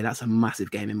 9th of May. That's a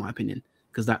massive game in my opinion,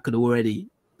 because that could already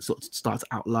sort of start to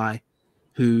outlie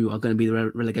who are going to be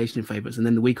the relegation favourites. And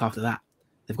then the week after that,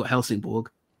 they've got Helsingborg,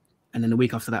 and then the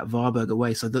week after that, Varberg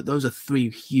away. So those are 3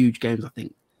 huge games, I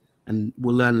think. And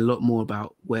we'll learn a lot more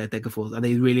about where Degerfors, are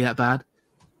they really that bad?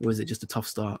 Or is it just a tough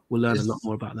start? We'll learn a lot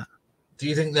more about that. Do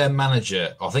you think their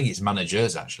manager, I think it's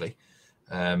managers actually,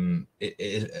 have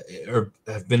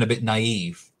been a bit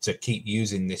naive to keep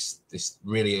using this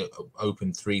really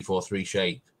open 3-4-3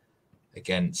 shape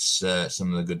against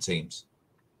some of the good teams?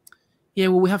 Yeah,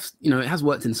 well, we have, it has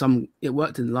worked it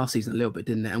worked in last season a little bit,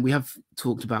 didn't it? And we have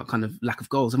talked about kind of lack of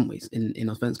goals, haven't we, in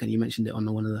Allsvenskan? You mentioned it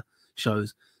on one of the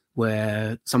shows,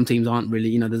 where some teams aren't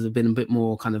really, there's been a bit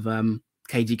more kind of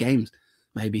cagey games,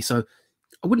 maybe. So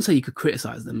I wouldn't say you could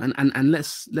criticize them. And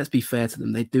let's be fair to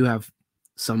them. They do have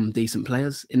some decent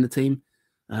players in the team.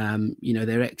 Their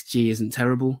XG isn't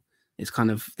terrible. It's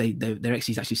kind of, their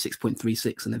XG is actually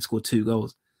 6.36 and they've scored 2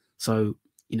 goals. So,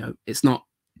 it's not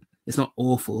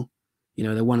awful.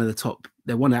 They're one of the top,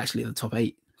 actually the top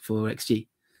 8 for XG.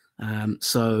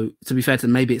 So to be fair to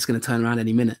them, maybe it's going to turn around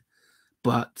any minute.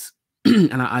 But,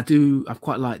 and I've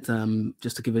quite liked,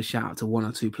 just to give a shout out to 1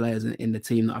 or 2 players in the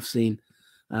team that I've seen.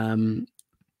 I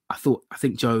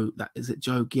think Joe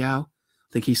Giao?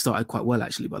 I think he started quite well,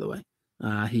 actually, by the way.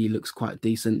 He looks quite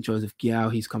decent. Joseph Giao,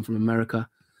 he's come from America,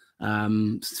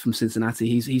 from Cincinnati.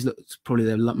 He's looked probably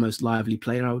the most lively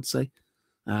player, I would say.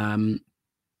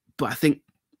 But I think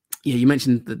Yeah, you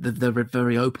mentioned that they're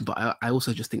very open, but I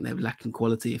also just think they're lacking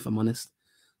quality, if I'm honest.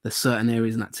 There's certain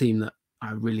areas in that team that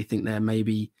I really think they're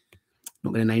maybe,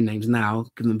 not going to name names now,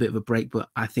 give them a bit of a break, but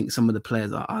I think some of the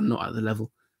players are not at the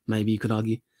level, maybe you could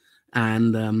argue.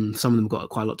 And some of them got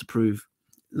quite a lot to prove.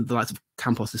 The likes of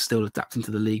Campos is still adapting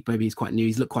to the league. Maybe he's quite new.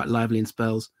 He's looked quite lively in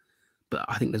spells, but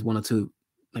I think there's one or two,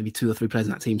 maybe 2 or 3 players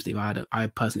in that team, Steve. I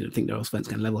personally don't think they're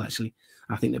Allsvenskan level, actually.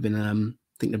 I think they've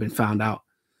been found out.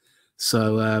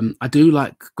 So I do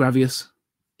like Gravius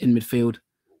in midfield.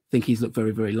 I think he's looked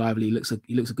very, very lively. He looks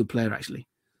a good player, actually.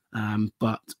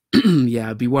 But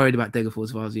yeah, I'd be worried about Degerfors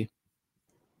if I was you.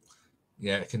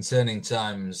 Yeah, concerning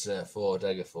times for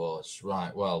Degerfors.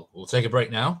 Right, well, we'll take a break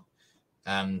now.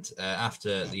 And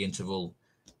after the interval,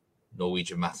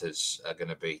 Norwegian matters are going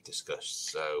to be discussed.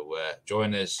 So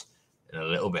join us in a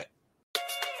little bit.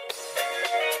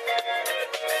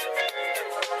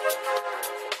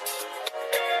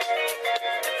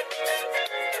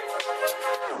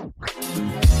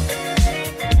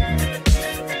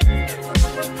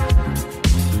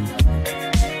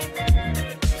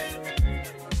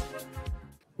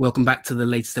 Welcome back to the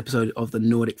latest episode of the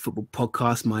Nordic Football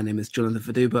Podcast. My name is Jonathan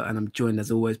Fadugba, and I'm joined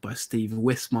as always by Steve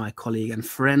Wyss, my colleague and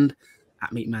friend at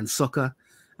Meatman Soccer.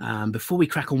 Before we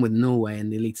crack on with Norway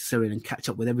and the Eliteserien and catch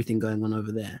up with everything going on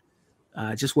over there,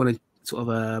 I just want to sort of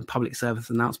a public service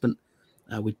announcement.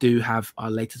 We do have our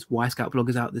latest Wyscout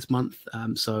bloggers out this month.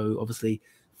 So obviously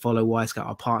follow Wyscout,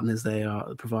 our partners. They are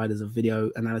the providers of video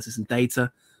analysis and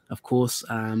data, of course,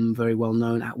 very well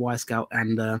known at Wyscout.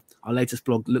 And our latest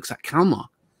blog looks at Kalmar.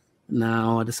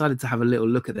 Now, I decided to have a little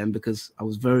look at them because I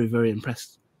was very, very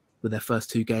impressed with their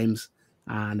first 2 games.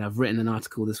 And I've written an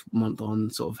article this month on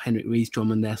sort of Henrik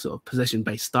Rydström and their sort of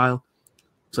possession-based style.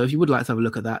 So if you would like to have a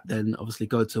look at that, then obviously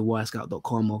go to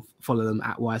wyscout.com or follow them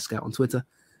at Wyscout on Twitter.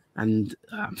 And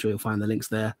I'm sure you'll find the links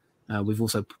there. We've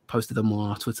also posted them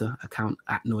on our Twitter account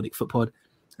at Nordic Footpod.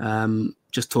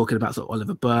 Just talking about sort of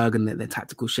Oliver Berg and their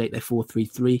tactical shape, their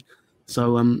 4-3-3.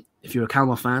 So if you're a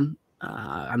Kalmar fan,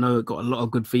 I know it got a lot of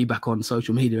good feedback on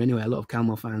social media anyway. A lot of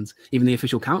Kalmar fans, even the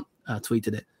official account,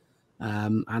 tweeted it.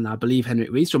 And I believe Henrik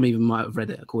Rydström even might have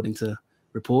read it, according to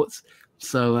reports.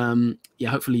 So, yeah,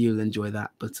 hopefully you'll enjoy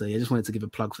that. But I just wanted to give a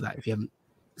plug for that. If you haven't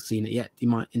seen it yet, you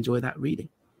might enjoy that reading.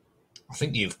 I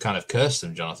think you've kind of cursed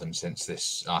them, Jonathan, since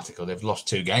this article. They've lost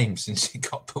 2 games since it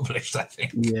got published, I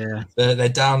think. Yeah. They're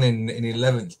down in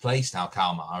 11th place now,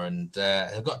 Kalmar. And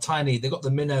they've got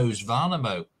the Minnows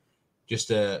Värnamo just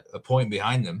a point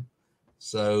behind them.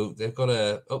 So they've got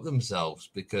to up themselves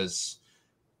because,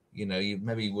 you know, you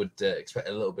maybe would expect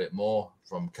a little bit more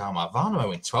from Kalmar.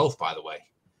 Värnamo in 12th, by the way.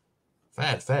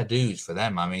 Fair dues for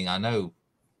them. I mean, I know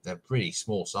they're a pretty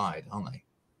small side, aren't they?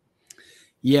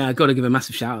 Yeah, I've got to give a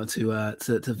massive shout out to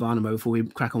Värnamo before we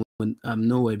crack on with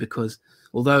Norway, because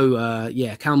although,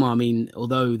 Kalmar, I mean,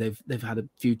 although they've had a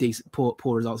few decent poor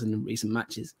results in recent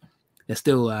matches, they're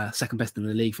still second best in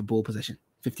the league for ball possession.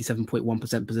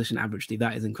 57.1% possession average.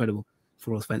 That is incredible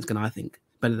for Allsvenskan, I think.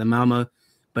 Better than Malmö,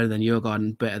 better than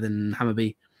Djurgården, better than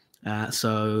Hammarby.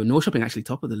 So Norrköping actually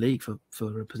top of the league for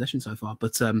possession so far.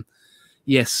 But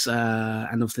yes,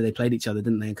 and obviously they played each other,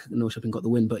 didn't they? Norrköping got the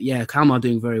win. But yeah, Kalmar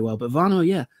doing very well. But Värnamo,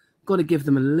 yeah, got to give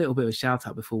them a little bit of a shout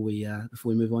out before we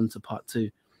move on to part 2.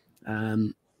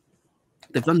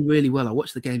 They've done really well. I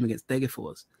watched the game against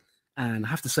Degerfors, and I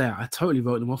have to say I totally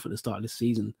wrote them off at the start of this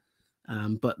season.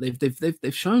 But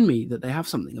they've shown me that they have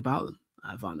something about them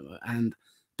at Värnamo, and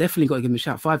definitely got to give them a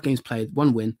shout. 5 games played,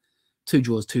 1 win, 2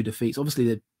 draws, 2 defeats. Obviously,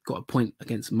 they've got a point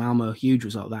against Malmö, huge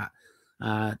result that.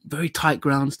 Very tight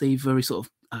ground, Steve. Very sort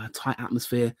of tight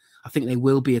atmosphere. I think they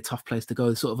will be a tough place to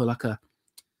go. Sort of like a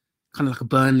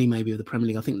Burnley maybe of the Premier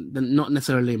League. I think they're not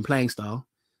necessarily in playing style.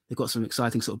 They've got some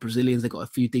exciting sort of Brazilians. They've got a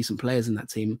few decent players in that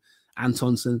team.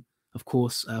 Antonsson, of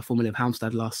course, formerly of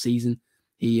Halmstad last season.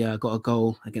 He got a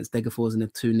goal against Degerfors in a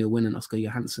 2-0 win, and Oscar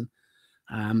Johansson.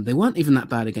 They weren't even that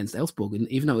bad against Elfsborg, and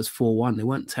even though it was 4-1, they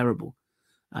weren't terrible.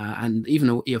 And even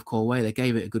though EF Corway, they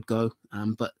gave it a good go.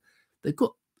 But they've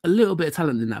got a little bit of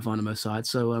talent in that Värnamo side.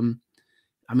 So,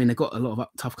 I mean, they've got a lot of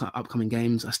tough upcoming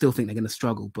games. I still think they're going to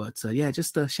struggle. But, yeah,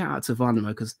 just a shout out to Värnamo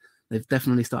because they've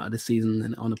definitely started the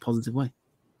season on a positive way.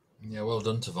 Yeah, well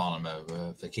done to Värnamo.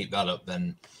 If they keep that up,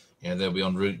 then they'll be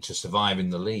en route to survive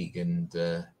in the league, and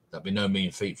that'd be no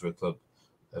mean feat for a club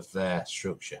of their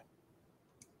structure.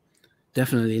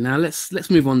 Definitely. Now let's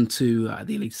move on to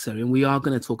the Eliteserien. We are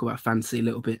going to talk about fantasy a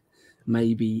little bit,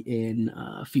 maybe in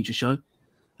a future show.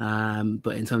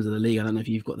 But in terms of the league, I don't know if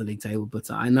you've got the league table, but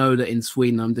I know that in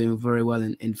Sweden I'm doing very well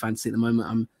in fantasy at the moment.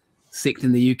 I'm 6th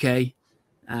in the UK,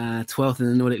 12th in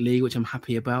the Nordic League, which I'm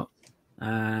happy about.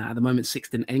 At the moment,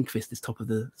 Sixten Enqvist is top of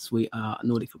the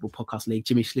Nordic Football Podcast League.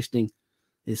 Jimmy Schlichting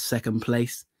is second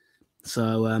place.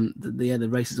 So the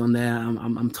race is on there.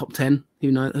 I'm top 10.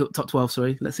 Who knows? Top 12.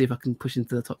 Sorry. Let's see if I can push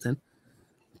into the top 10.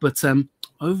 But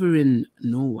over in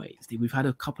Norway, Steve, we've had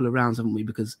a couple of rounds, haven't we?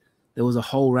 Because there was a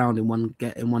whole round in one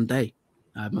day,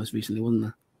 most recently, wasn't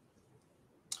there?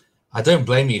 I don't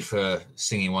blame you for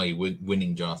singing while you're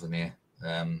winning, Jonathan. Here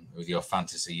with your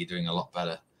fantasy, you're doing a lot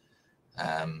better.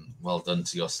 Well done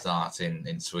to your start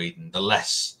in Sweden. The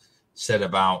less said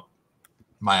about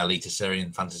my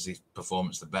Eliteserien fantasy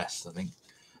performance, the best. I think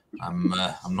I'm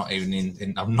not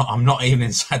even I'm not even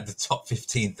inside the top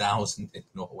 15,000 in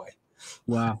Norway.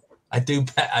 Wow. I do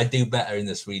better in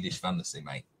the Swedish fantasy,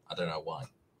 mate. I don't know why,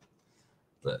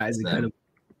 but that is incredible.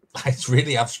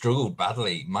 I've struggled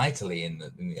mightily in the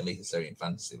Eliteserien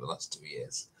fantasy the last 2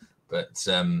 years. But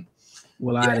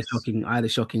I had a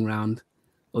shocking round.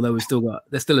 Although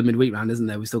there's still a midweek round, isn't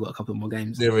there? We've still got a couple more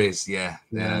games. There is, yeah.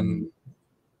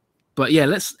 But yeah,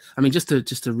 just to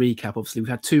recap, obviously we've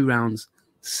had 2 rounds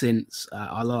since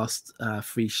our last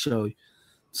free show.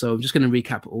 So I'm just going to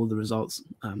recap all the results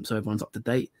so everyone's up to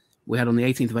date. We had on the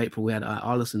 18th of April, we had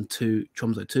Arlesund 2,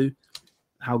 Tromsø 2,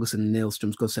 Haugesund 0,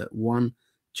 Strømsgodset 1,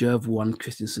 Jerv 1,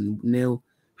 Christiansen 0,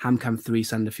 HamKam 3,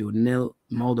 Sandefjord 0,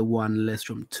 Molde 1,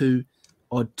 Lillestrøm 2,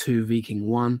 Odd 2, Viking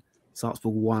 1,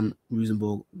 Sarpsborg 1,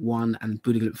 Rosenborg 1, and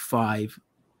Bodø Glimt 5,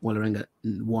 Vålerenga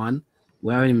 1.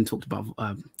 We haven't even talked about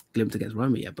Glimt against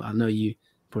Roma yet, but I know you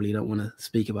probably don't want to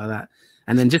speak about that.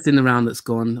 And then just in the round that's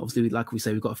gone, obviously, like we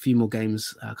say, we've got a few more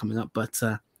games coming up, but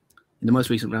in the most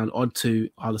recent round, Odd 2,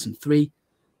 Arlesund 3,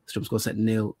 Strømsgodset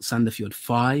 0, Sandefjord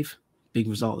 5, big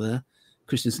result there,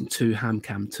 Christiansen 2,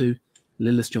 HamKam 2,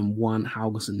 Lillestrøm 1,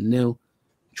 Haugesund 0,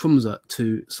 Tromsø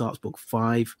 2, Sarpsborg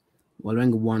 5,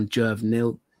 Vålerenga 1, Jerv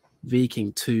 0,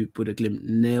 Viking 2, Bodø Glimt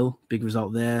 0, big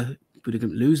result there, Bodø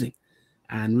Glimt losing,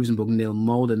 and Rosenborg 0,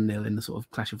 Molde 0 in the sort of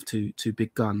clash of two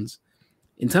big guns.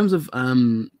 In terms of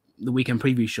the weekend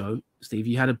preview show, Steve,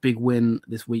 you had a big win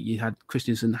this week. You had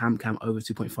Christiansen, HamKam over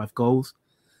 2.5 goals.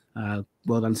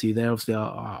 Well done to you there. Obviously,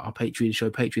 our Patreon show,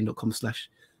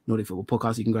 patreon.com/Nordic Football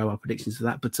Podcast. You can grab our predictions for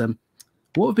that. But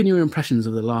what have been your impressions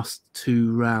of the last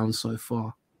 2 rounds so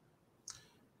far?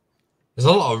 There's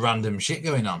a lot of random shit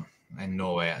going on in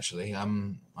Norway, actually.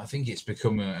 I think it's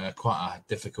become quite a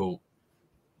difficult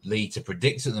league to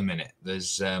predict at the minute.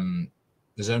 There's only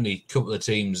a couple of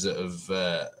teams that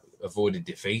have avoided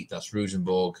defeat. That's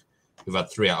Rosenborg, who've had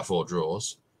 3 out of 4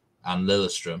 draws, and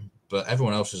Lillestrøm. But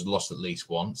everyone else has lost at least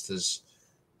once. There's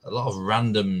a lot of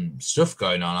random stuff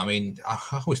going on. I mean,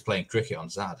 I was playing cricket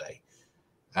on Saturday,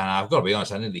 and I've got to be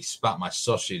honest, I nearly spat my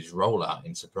sausage roll out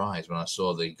in surprise when I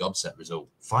saw the Godset result.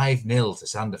 5-0 to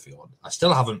Sandefjord. I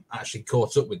still haven't actually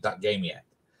caught up with that game yet,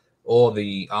 or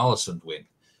the Arlesund win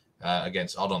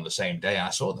against Odd on the same day.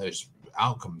 I saw those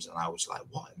outcomes, and I was like,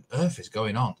 what on earth is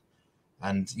going on?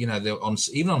 And, you know,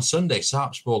 even on Sunday,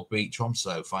 Sarpsborg beat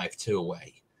Tromsø 5-2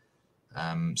 away.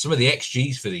 Some of the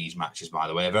XGs for these matches, by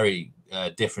the way, are very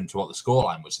different to what the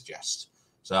scoreline would suggest.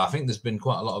 So I think there's been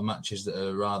quite a lot of matches that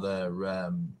are rather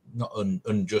not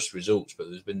unjust results, but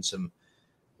there's been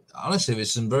honestly,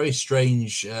 there's some very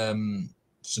strange, some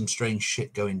strange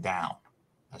shit going down,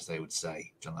 as they would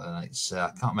say, Jonathan.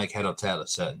 I can't make head or tail of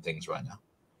certain things right now.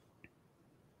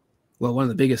 Well, one of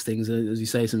the biggest things, as you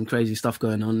say, some crazy stuff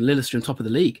going on. Lillestrøm top of the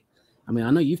league. I mean,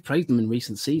 I know you've praised them in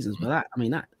recent seasons, but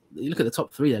you look at the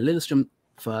top 3 there. Lillestrøm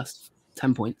first,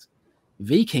 10 points.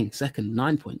 Viking second,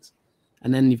 9 points.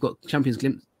 And then you've got Champions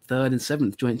Glimt third and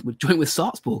 7th, joint with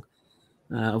Sarpsborg,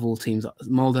 of all teams.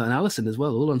 Molde and Arlesund as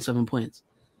well, all on 7 points.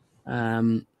 I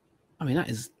mean,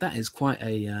 that is quite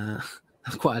a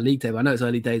quite a league table. I know it's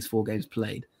early days, 4 games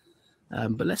played,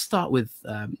 but let's start with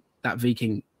that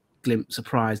Viking Glimt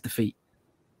surprise defeat.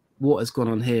 What has gone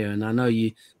on here? And I know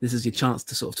this is your chance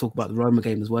to sort of talk about the Roma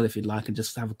game as well, if you'd like, and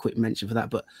just have a quick mention for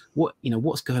that. But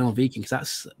what's going on Viking?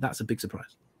 Because that's a big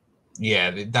surprise.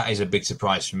 Yeah, that is a big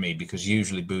surprise for me, because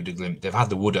usually Bodø Glimt, they've had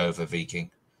the wood over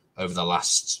Viking over the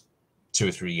last 2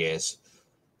 or 3 years.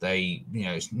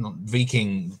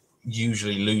 Viking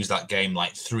usually lose that game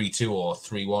like 3-2 or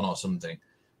 3-1 or something.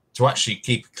 To actually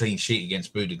keep a clean sheet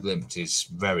against Bodø Glimt is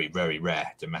very, very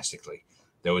rare domestically.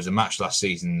 There was a match last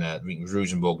season, I think it was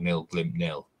Rosenborg 0, Glimt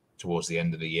 0, towards the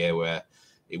end of the year, where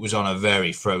it was on a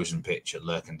very frozen pitch at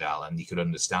Lerkendal, and you could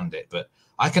understand it. But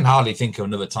I can hardly think of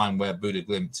another time where Bodø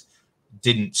Glimt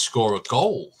didn't score a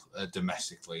goal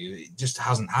domestically. It just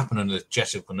hasn't happened under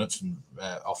Kjetil Knutsen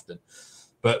often.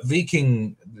 But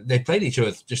Viking, they played each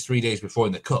other just 3 days before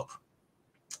in the Cup,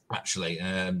 actually.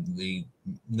 The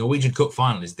Norwegian Cup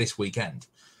final is this weekend.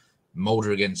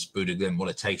 Molde against Bodø Glimt, what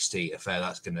a tasty affair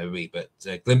that's going to be. But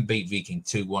Glimt beat Viking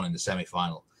 2-1 in the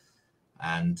semi-final.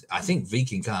 And I think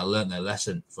Viking kind of learned their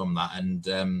lesson from that, and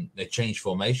they changed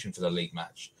formation for the league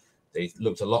match. They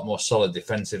looked a lot more solid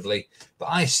defensively. But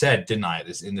I said, didn't I,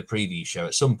 in the preview show,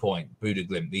 at some point, Bodø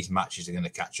Glimt, these matches are going to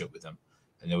catch up with them.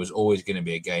 And there was always going to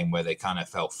be a game where they kind of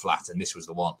fell flat, and this was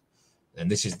the one. And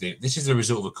this is the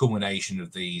result of a culmination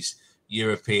of these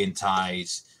European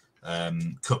ties,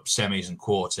 cup semis and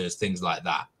quarters, things like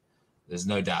that. There's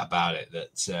no doubt about it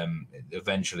that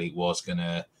eventually it was going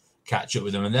to catch up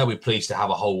with them, and they'll be pleased to have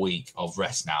a whole week of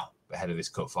rest now ahead of this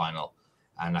cup final,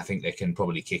 and I think they can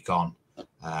probably kick on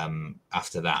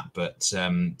after that. But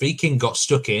Viking got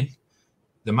stuck in.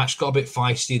 The match got a bit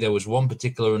feisty. There was one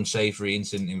particular unsavoury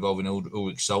incident involving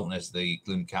Ulrik Saltnes, the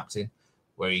Glimt captain,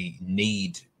 where he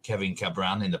kneed Kevin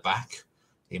Cabran in the back.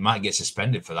 He might get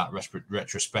suspended for that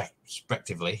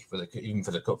retrospectively even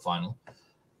for the cup final.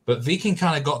 But Viking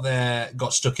kind of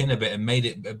got stuck in a bit and made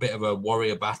it a bit of a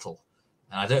warrior battle.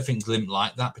 And I don't think Glimt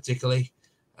liked that particularly.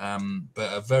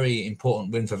 But a very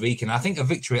important win for Viking. I think a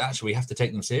victory, actually, we have to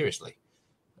take them seriously.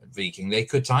 Viking, they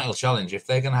could title challenge if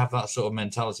they're going to have that sort of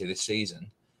mentality this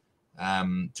season,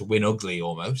 to win ugly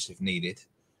almost if needed,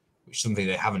 which is something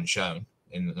they haven't shown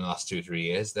in the last 2 or 3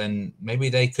 years. Then maybe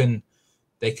they can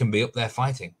be up there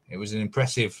fighting. It was an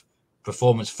impressive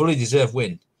performance, fully deserved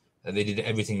win. They did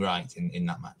everything right in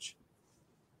that match.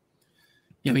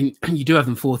 Yeah, I mean, you do have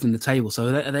them fourth in the table,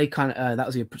 so are they kind of that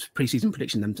was your pre-season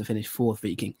prediction, them to finish fourth,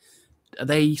 Viking. Are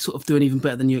they sort of doing even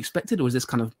better than you expected, or is this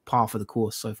kind of par for the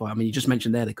course so far? I mean, you just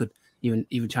mentioned there they could even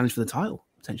challenge for the title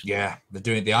potentially. Yeah,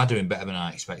 they are doing better than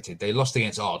I expected. They lost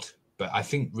against Odd, but I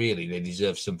think really they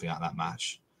deserve something out of that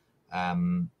match.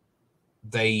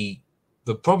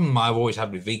 The problem I've always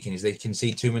had with Viking is they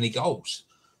concede too many goals.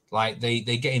 Like they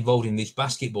get involved in these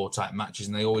basketball type matches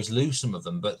and they always lose some of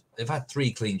them, but they've had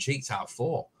 3 clean sheets out of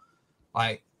 4.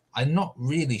 Like, I'm not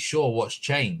really sure what's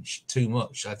changed too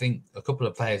much. I think a couple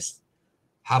of players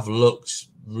have looked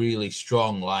really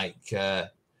strong, like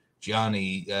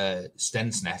Gianni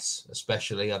Stensnes,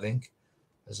 especially, I think,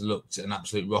 has looked an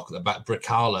absolute rock at the back.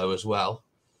 Bricalo as well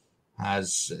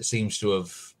seems to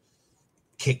have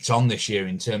kicked on this year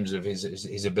in terms of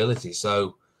his ability.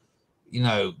 So, you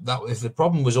know, that if the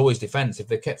problem was always defence, if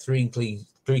they kept 3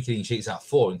 clean sheets out of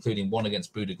 4, including 1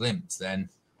 against Bodø Glimt, then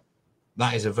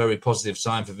that is a very positive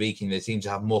sign for Viking. They seem to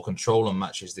have more control on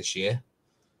matches this year.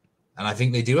 And I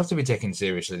think they do have to be taken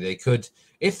seriously. They could,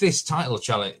 if this title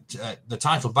challenge, the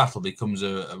title battle becomes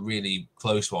a really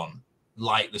close one,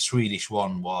 like the Swedish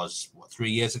one was, 3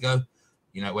 years ago?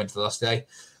 You know, it went to the last day.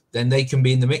 Then they can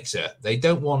be in the mixer.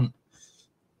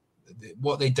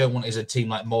 What they don't want is a team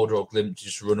like Molde or Glimt to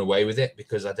just run away with it,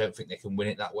 because I don't think they can win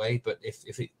it that way. But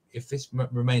if this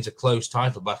remains a close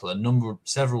title battle,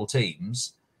 several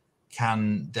teams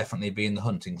can definitely be in the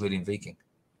hunt, including Viking.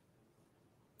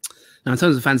 Now, in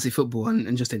terms of fantasy football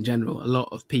and just in general, a lot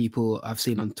of people I've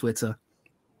seen on Twitter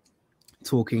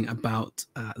talking about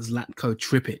Zlatko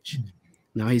Tripic.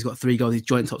 Now, he's got 3 goals. He's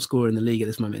joint top scorer in the league at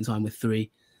this moment in time with 3,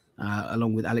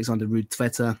 along with Alexander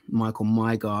Ruud-Tveter, Michael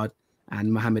Maigard,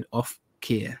 and Mohamed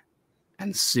Ofkir,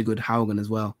 and Sigurd Haugen as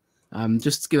well.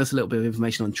 Just to give us a little bit of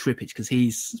information on Tripic, because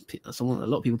he's someone, a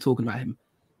lot of people talking about him,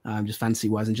 just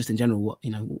fantasy-wise and just in general.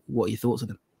 What are your thoughts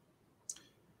of him?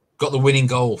 Got the winning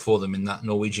goal for them in that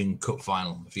Norwegian Cup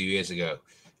final a few years ago.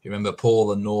 You remember Paul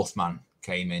the Northman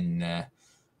came in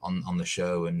on the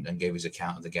show and gave his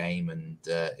account of the game, and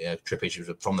Tripic was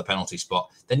from the penalty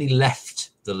spot. Then he left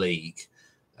the league.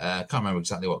 I can't remember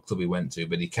exactly what club he went to,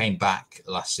 but he came back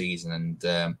last season.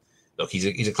 And look,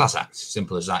 he's a class act.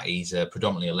 Simple as that. He's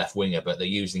predominantly a left winger, but they're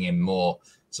using him more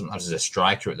sometimes as a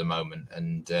striker at the moment.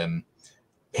 And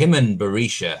him and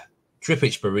Berisha,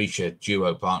 Tripic-Berisha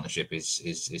duo partnership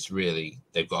is really,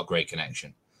 they've got a great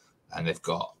connection, and they've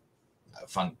got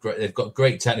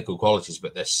great technical qualities,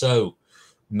 but they're so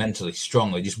mentally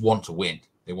strong. They just want to win.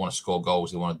 They want to score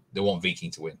goals. They want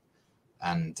Viking to win.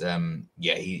 And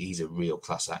he's a real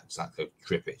class act, Zlatko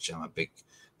Tripic. I'm a big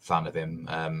fan of him.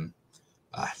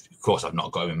 Of course, I've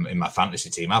not got him in my fantasy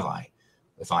team, have I?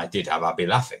 If I did have, I'd be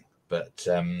laughing. But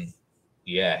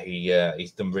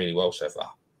he's done really well so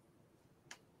far.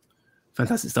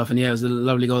 Fantastic stuff. And yeah, it was a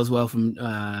lovely goal as well from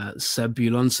Seb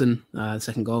Bjornsson,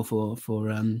 second goal for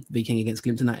Viking against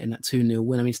Glimt in that 2-0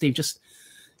 win. I mean, Steve, just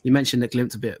you mentioned that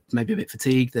Glimt maybe a bit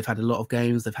fatigued. They've had a lot of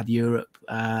games. They've had Europe.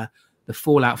 The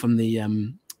fallout from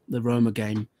the Roma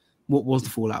game. What was the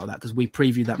fallout of that? Because we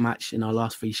previewed that match in our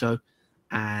last free show,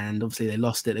 and obviously they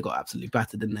lost it. They got absolutely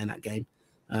battered, didn't they, in that game?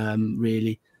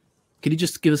 Really. Could you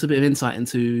just give us a bit of insight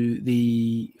into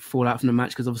the fallout from the match?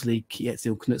 Because obviously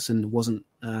Kjetil Knutsen wasn't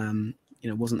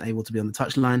able to be on the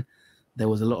touchline. There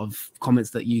was a lot of comments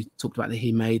that you talked about that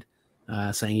he made,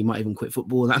 saying he might even quit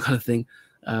football and that kind of thing.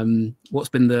 What's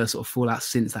been the sort of fallout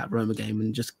since that Roma game?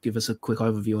 And just give us a quick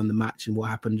overview on the match and what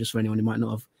happened, just for anyone who might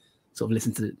not have sort of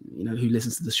listened to, who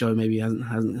listens to the show, maybe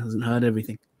hasn't heard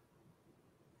everything.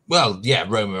 Well, yeah,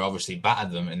 Roma obviously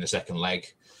battered them in the second leg.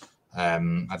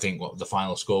 I think the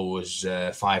final score was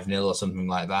 5-0 or something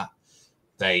like that.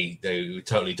 They were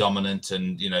totally dominant,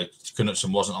 and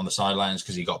Knutsen wasn't on the sidelines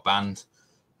because he got banned.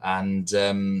 And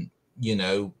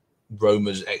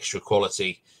Roma's extra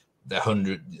quality, the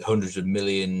hundreds of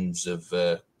millions of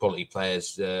quality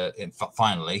players.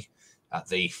 Finally, at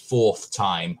the fourth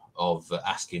time of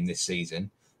asking this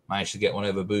season, managed to get one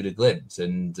over Bodø Glimt,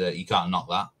 and you can't knock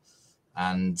that.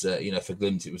 And for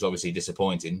Glimt, it was obviously a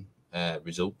disappointing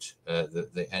result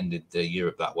that they ended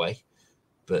Europe that way,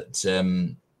 but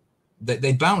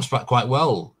they bounced back quite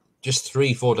well. Just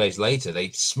 3-4 days later, they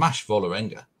smashed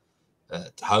Vålerenga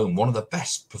at home. One of the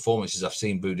best performances I've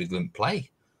seen Bodø Glimt play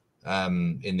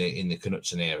in the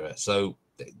Knutsen era. So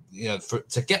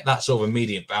to get that sort of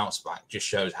immediate bounce back just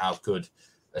shows how good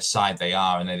a side they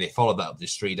are. And then they followed that up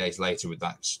just 3 days later with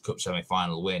that cup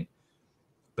semi-final win.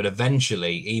 But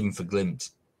eventually, even for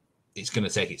Glimt, it's going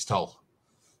to take its toll.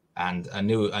 And I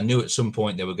knew at some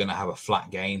point they were going to have a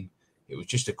flat game. It was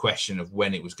just a question of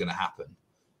when it was going to happen.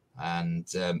 And,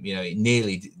 it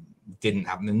nearly didn't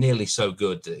happen. They're nearly so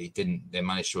good that it didn't. They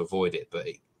managed to avoid it, but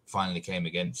it finally came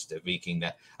against Viking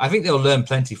there. I think they'll learn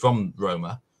plenty from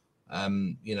Roma.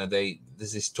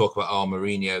 There's this talk about,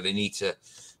 Mourinho. They need to,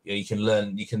 they can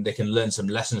learn some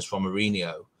lessons from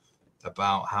Mourinho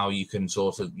about how you can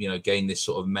sort of, gain this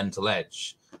sort of mental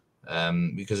edge.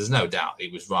 Because there's no doubt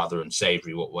it was rather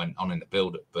unsavoury what went on in the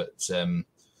build-up. But,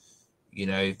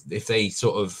 if they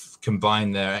sort of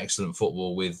combine their excellent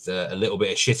football with a little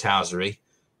bit of shithousery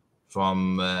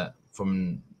from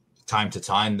time to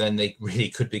time, then they really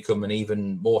could become an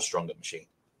even more stronger machine.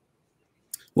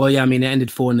 Well, yeah, I mean, it ended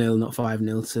 4-0, not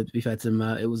 5-0. So to be fair to them,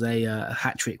 it was a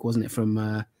hat-trick, wasn't it,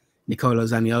 from Nicolo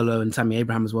Zaniolo, and Tammy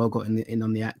Abraham as well got in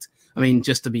on the act. I mean,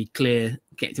 just to be clear,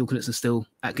 Kjetil Knutsen still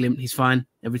at Glimt. He's fine.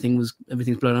 Everything's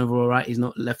blown over all right. He's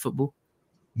not left football.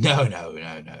 No.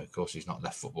 Of course, he's not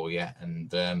left football yet.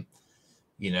 And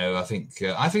I think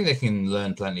they can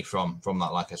learn plenty from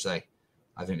that. Like I say,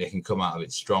 I think they can come out of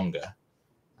it stronger.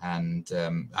 And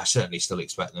I certainly still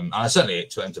expect them. And I certainly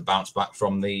expect them to bounce back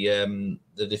from the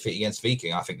defeat against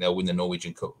Viking. I think they'll win the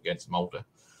Norwegian Cup against Molde,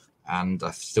 and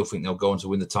I still think they'll go on to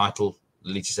win the title,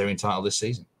 the Eliteserien title this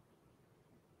season.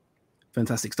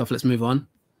 Fantastic stuff. Let's move on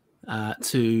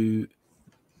to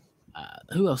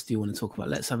who else do you want to talk about?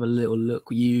 Let's have a little look.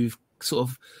 You've sort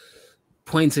of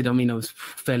pointed, it was a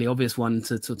fairly obvious one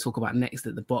to talk about next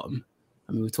at the bottom.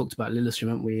 I mean, we talked about Lillestrøm,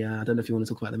 haven't we? I don't know if you want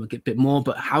to talk about them a bit more,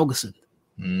 but Haugesund,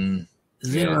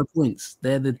 0 points.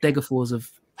 They're the Degerfors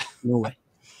of Norway.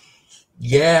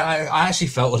 Yeah, I actually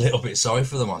felt a little bit sorry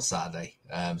for them on Saturday.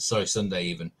 Sunday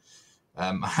even.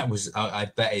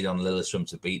 I betted on Lillestrøm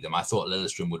to beat them. I thought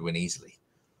Lillestrøm would win easily,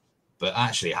 but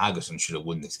actually Haugesund should have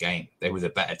won this game. They were the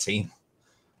better team.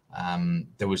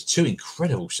 There was 2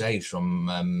 incredible saves from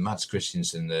Mads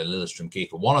Christiansen, the Lillestrøm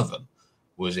keeper. One of them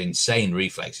was insane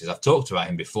reflexes. I've talked about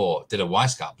him before. Did a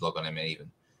Wyscout blog on him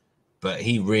even, but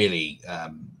he really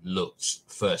looked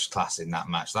first class in that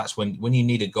match. That's when you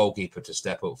need a goalkeeper to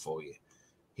step up for you.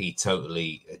 He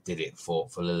totally did it for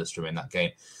Lillestrøm in that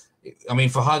game. I mean,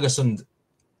 for Haugesund,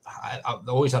 I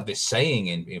always have this saying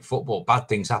in football: bad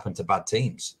things happen to bad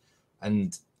teams.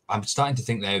 And I'm starting to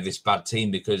think they're this bad team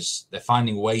because they're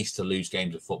finding ways to lose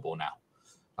games of football now.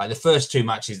 Like the first 2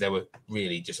 matches, they were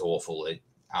really just awful. They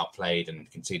outplayed and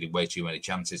conceded way too many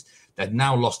chances. They've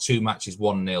now lost 2 matches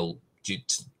 1-0 due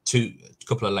to a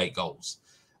couple of late goals.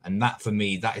 And that, for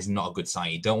me, that is not a good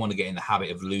sign. You don't want to get in the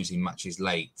habit of losing matches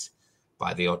late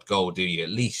by the odd goal, do you? At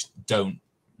least don't,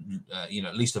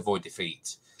 at least avoid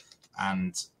defeat.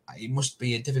 And it must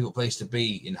be a difficult place to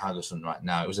be in Haugesund right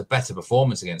now. It was a better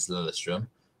performance against Lillestrøm.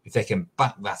 If they can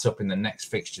back that up in the next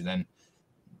fixture, then,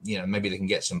 maybe they can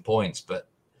get some points. But,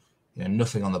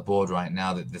 nothing on the board right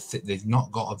now. They've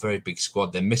not got a very big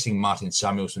squad. They're missing Martin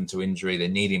Samuelsson to injury. They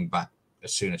need him back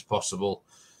as soon as possible.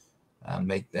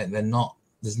 There's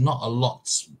not a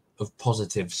lot of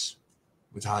positives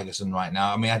with Haugesund right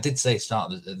now. I mean, I did say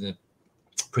start the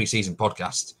pre-season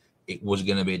podcast, it was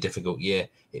going to be a difficult year.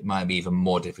 It might be even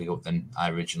more difficult than I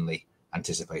originally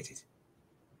anticipated.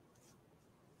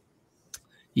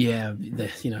 Yeah,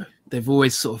 they've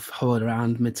always sort of hovered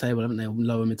around mid-table, haven't they?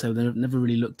 Lower mid-table. They've never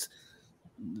really looked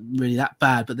really that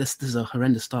bad, but this is a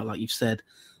horrendous start, like you've said.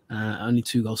 Only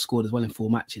 2 goals scored as well in 4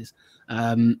 matches.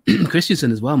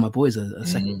 Christensen as well, my boys are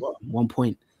second, 1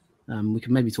 point. We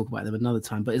can maybe talk about them another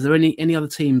time. But is there any other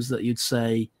teams that you'd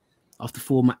say after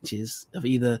 4 matches have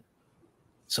either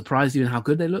surprised you in how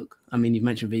good they look? I mean, you've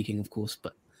mentioned Viking, of course,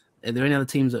 but are there any other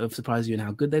teams that have surprised you in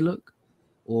how good they look?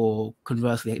 Or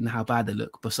conversely, in how bad they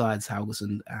look besides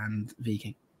Haugesund and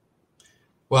Viking?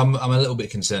 Well, I'm a little bit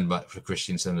concerned for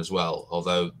Christensen as well,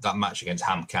 although that match against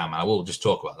HamKam, I will just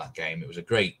talk about that game. It was a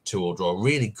great 2-2 draw,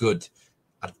 really good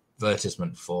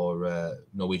advertisement for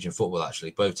Norwegian football,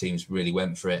 actually. Both teams really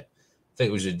went for it. I think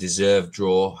it was a deserved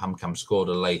draw. HamKam scored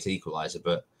a late equaliser,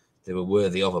 but they were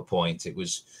worthy of a point. It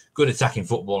was good attacking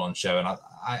football on show, and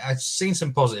I've seen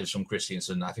some positives from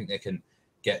Christensen. I think they can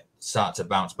start to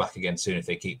bounce back again soon if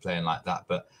they keep playing like that.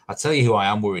 But I tell you who I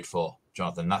am worried for,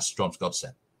 Jonathan, that's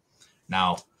Strømsgodset.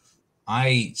 Now,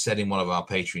 I said in one of our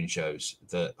Patreon shows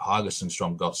that Haugesund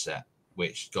Strømsgodset,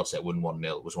 which Godset won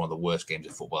 1-0, was one of the worst games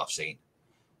of football I've seen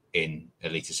in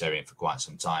Eliteserien for quite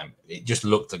some time. It just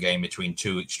looked a game between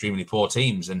 2 extremely poor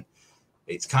teams, and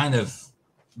it's kind of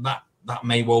that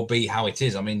may well be how it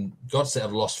is. I mean, Godset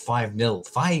have lost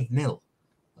 5-0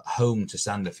 at home to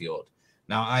Sandefjord.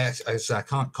 Now, I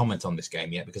can't comment on this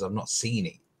game yet because I've not seen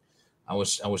it. I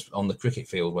was on the cricket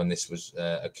field when this was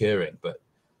occurring, but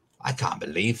I can't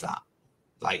believe that.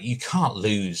 Like, you can't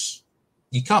lose.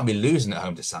 You can't be losing at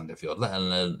home to Sandefjord,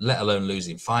 let alone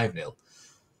losing 5-0.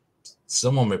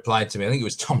 Someone replied to me, I think it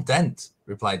was Tom Dent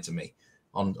replied to me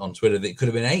on Twitter that it could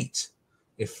have been 8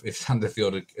 if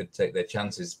Sandefjord had take their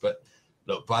chances. But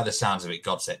look, by the sounds of it,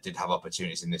 Godset did have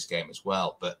opportunities in this game as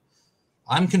well. But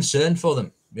I'm concerned for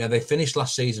them. Yeah, they finished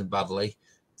last season badly.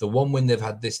 The one win they've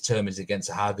had this term is against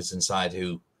a Haugesund side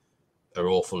who are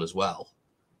awful as well.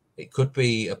 It could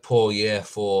be a poor year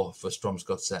for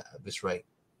Strømsgodset at this rate.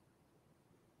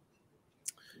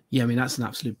 Yeah, I mean, that's an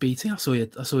absolute beating. I saw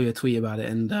your tweet about it,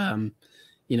 and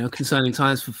concerning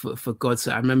times for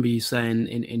Godset. I remember you saying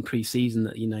in pre-season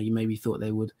that you maybe thought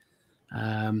they would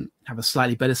have a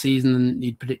slightly better season than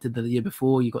you'd predicted the year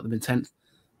before. You got them in 10th,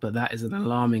 but that is an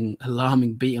alarming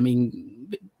beat. I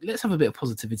mean, let's have a bit of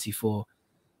positivity for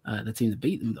the team that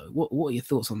beat them, though. What are your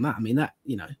thoughts on that? I mean, that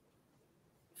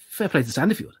fair play to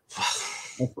Sandefjord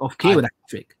off key with that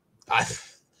trick.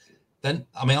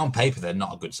 On paper they're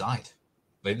not a good side.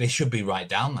 They should be right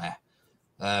down there.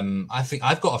 I think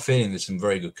I've got a feeling there's some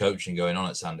very good coaching going on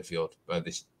at Sandefjord by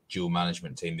this dual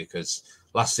management team, because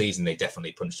last season they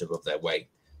definitely punched above their weight.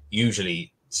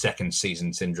 Usually second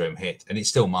season syndrome hit, and it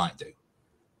still might do.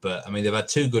 But I mean, they've had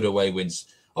 2 good away wins.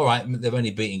 All right, they've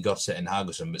only beaten Godset and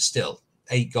Haugesund, but still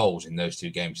 8 goals in those 2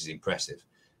 games is impressive.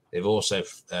 They've also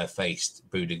faced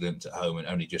Bodø Glimt at home and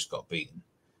only just got beaten.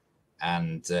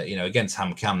 And, against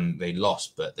HamKam, they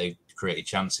lost, but they created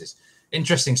chances.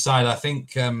 Interesting side. I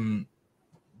think a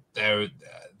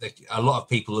lot of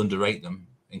people underrate them,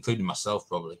 including myself,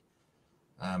 probably.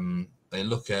 They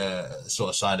look sort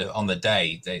of side of, on the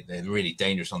day, they're really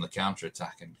dangerous on the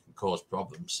counter-attack and can cause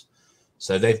problems.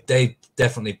 So they've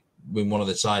definitely been one of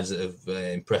the sides that have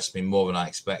impressed me more than I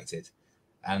expected.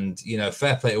 And,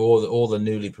 fair play to all the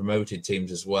newly promoted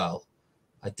teams as well.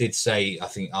 I did say I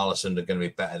think Ålesund are going to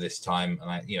be better this time.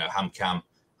 And, HamKam,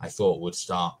 I thought would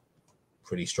start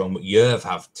pretty strong. But Jerv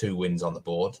have 2 wins on the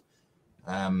board,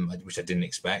 which I didn't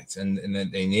expect. And then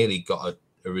they nearly got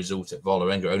a result at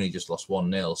Vålerenga, only just lost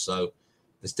 1-0. So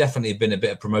there's definitely been a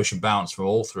bit of promotion bounce from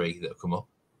all 3 that have come up.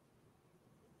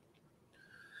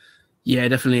 Yeah,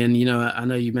 definitely. And, I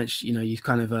know you mentioned, you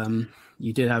kind of...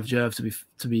 you did have Jerv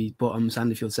to be bottom,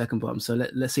 Sandefjord second bottom. So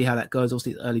let's see how that goes.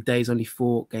 Obviously, early days, only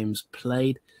 4 games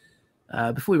played.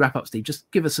 Before we wrap up, Steve, just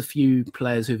give us a few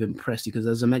players who've impressed you, because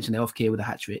as I mentioned, they're off key with a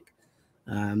hat-trick.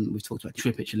 We've talked about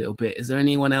Trippic a little bit. Is there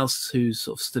anyone else who's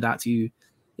sort of stood out to you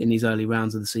in these early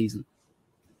rounds of the season?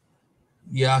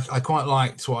 Yeah, I quite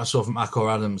liked what I saw from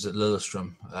Akor Adams at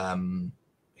Lillestrøm.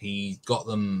 He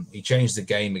changed the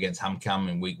game against HamKam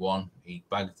in week 1. He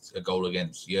bagged a goal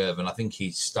against Jerv, and I think he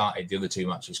started the other 2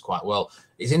 matches quite well.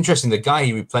 It's interesting, the guy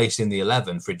he replaced in the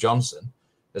 11, Frid Johnson,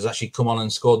 has actually come on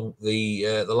and scored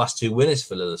the last 2 winners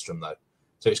for Lillestrøm, though.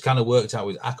 So it's kind of worked out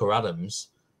with Akor Adams,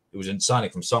 who was signing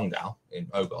from Sogndal in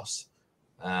Obos,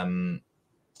 and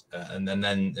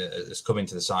then has come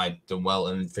into the side, done well,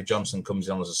 and Frid Johnson comes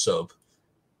on as a sub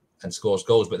and scores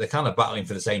goals, but they're kind of battling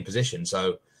for the same position.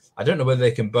 So I don't know whether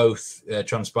they can both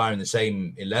transpire in the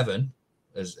same 11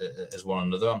 as one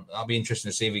another. I'll be interested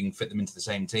to see if we can fit them into the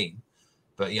same team.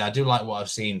 But yeah, I do like what I've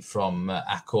seen from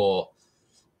Akor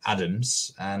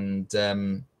Adams. And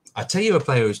I tell you a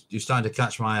player who's starting to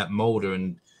catch my eye at Molde,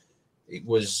 and it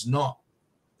was not,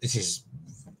 this is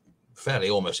fairly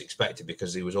almost expected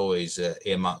because he was always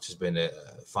earmarked as being a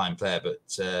fine player. But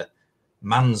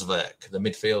Mansverk, the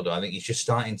midfielder, I think he's just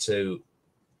starting to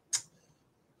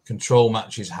control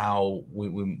matches how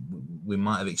we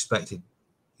might have expected,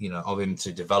 of him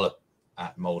to develop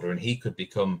at Molde, and he could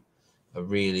become a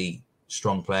really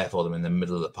strong player for them in the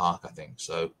middle of the park, I think.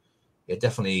 So, yeah,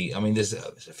 definitely. I mean, there's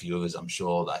a few others I'm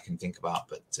sure that I can think about,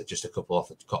 but just a couple off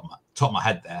the top of my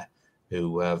head there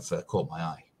who have caught my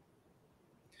eye.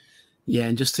 Yeah,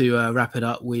 and just to wrap it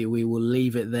up, we will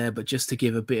leave it there. But just to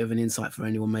give a bit of an insight for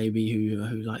anyone maybe who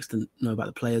likes to know about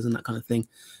the players and that kind of thing,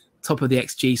 top of the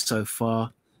XG so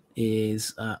far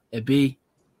is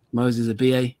Moses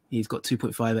Ebi. He's got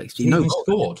 2.5 XG. He hasn't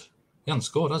scored. He hasn't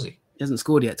scored, has he? He hasn't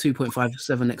scored yet.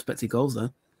 2.57 expected goals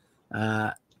though.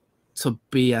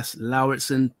 Tobias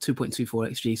Lauritsen,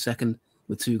 2.24 XG, second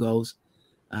with 2 goals.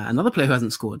 Another player who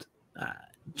hasn't scored,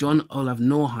 John Olav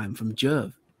Norheim from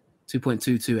Jerv,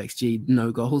 2.22 XG,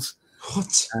 no goals.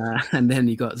 What? And then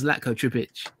you got Zlatko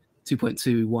Tripic,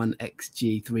 2.21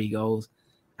 XG, 3 goals.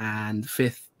 And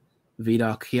fifth,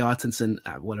 Vidar Kjartansson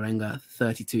at Vålerenga,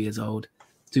 32 years old,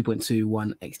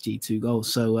 2.21 XG, 2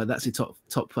 goals. So that's your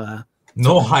top.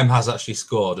 Norheim has actually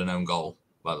scored an own goal,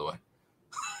 by the way.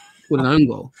 With an own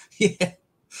goal? Yeah.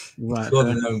 Right. Scored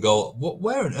an own goal.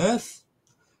 Where on earth?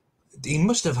 He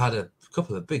must have had a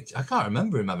couple of big... I can't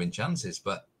remember him having chances,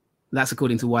 but... That's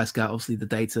according to Wyscout, obviously the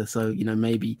data. So,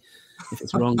 maybe if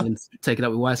it's wrong, then take it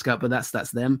up with Wyscout, but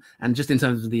that's them. And just in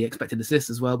terms of the expected assists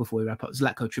as well, before we wrap up,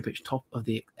 Zlatko Tripic, top of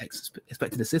the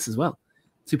expected assists as well.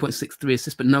 2.63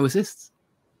 assists, but no assists.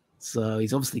 So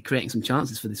he's obviously creating some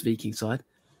chances for this Viking side.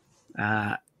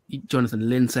 Jonathan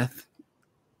Linseth,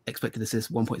 expected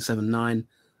assists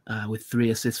 1.79 with 3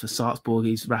 assists for Salzburg.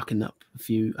 He's racking up a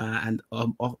few. And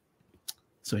Osam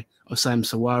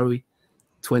Sawari,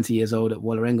 20 years old at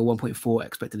Vålerenga, 1.4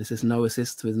 expected assists, no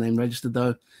assists to his name registered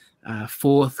though.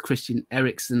 Fourth, Christian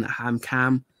Eriksen at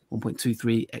HamKam,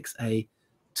 1.23 XA,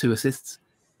 2 assists.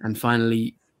 And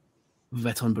finally,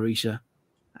 Veton Berisha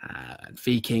at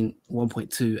Viking,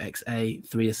 1.2 XA,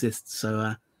 3 assists.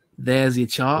 So there's your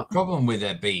chart. The problem with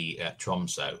B at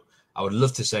Tromsø, I would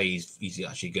love to say he's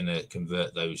actually going to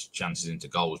convert those chances into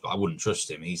goals, but I wouldn't trust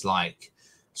him. He's like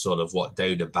sort of what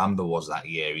Doda Bamba was that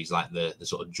year. He's like the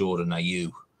sort of Jordan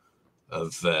Ayew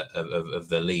of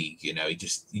the league. You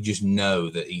just know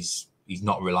that he's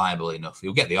not reliable enough.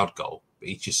 He'll get the odd goal, but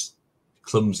he's just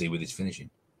clumsy with his finishing.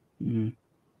 Mm-hmm.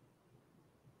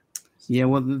 Yeah,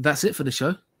 well, that's it for the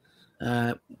show.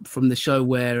 From the show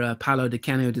where Paolo Di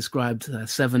Canio described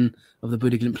 7 of the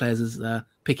Bodø Glimt players as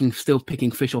still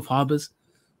picking fish off harbours.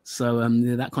 So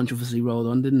that controversy rolled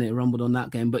on, didn't it? It rumbled on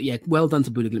that game. But yeah, well done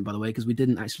to Bodø Glimt, by the way, because we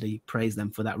didn't actually praise them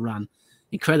for that run.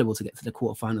 Incredible to get to the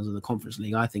quarterfinals of the Conference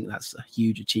League. I think that's a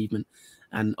huge achievement.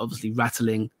 And obviously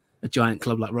rattling a giant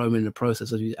club like Roma in the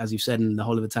process, as you said, in the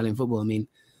whole of Italian football. I mean,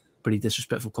 pretty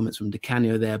disrespectful comments from Di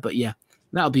Canio there. But yeah,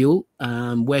 that'll be all.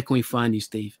 Where can we find you,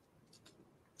 Steve?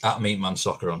 At Meatman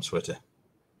Soccer on Twitter.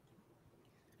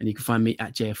 And you can find me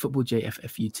at JFFootball,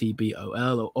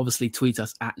 JFFUTBOL, or obviously tweet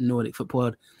us at Nordic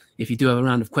Football. If you do have a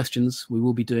round of questions, we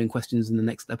will be doing questions in the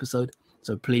next episode.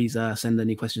 So please send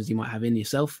any questions you might have in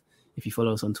yourself if you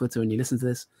follow us on Twitter and you listen to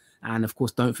this. And of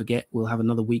course, don't forget, we'll have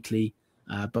another weekly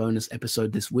bonus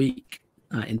episode this week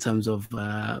in terms of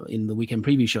in the weekend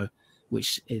preview show,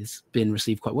 which has been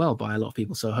received quite well by a lot of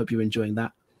people. So I hope you're enjoying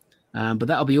that. But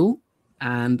that'll be all.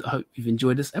 And I hope you've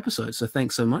enjoyed this episode. So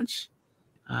thanks so much.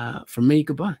 From me,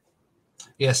 goodbye.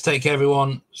 Yes, take care,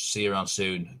 everyone. See you around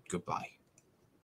soon. Goodbye.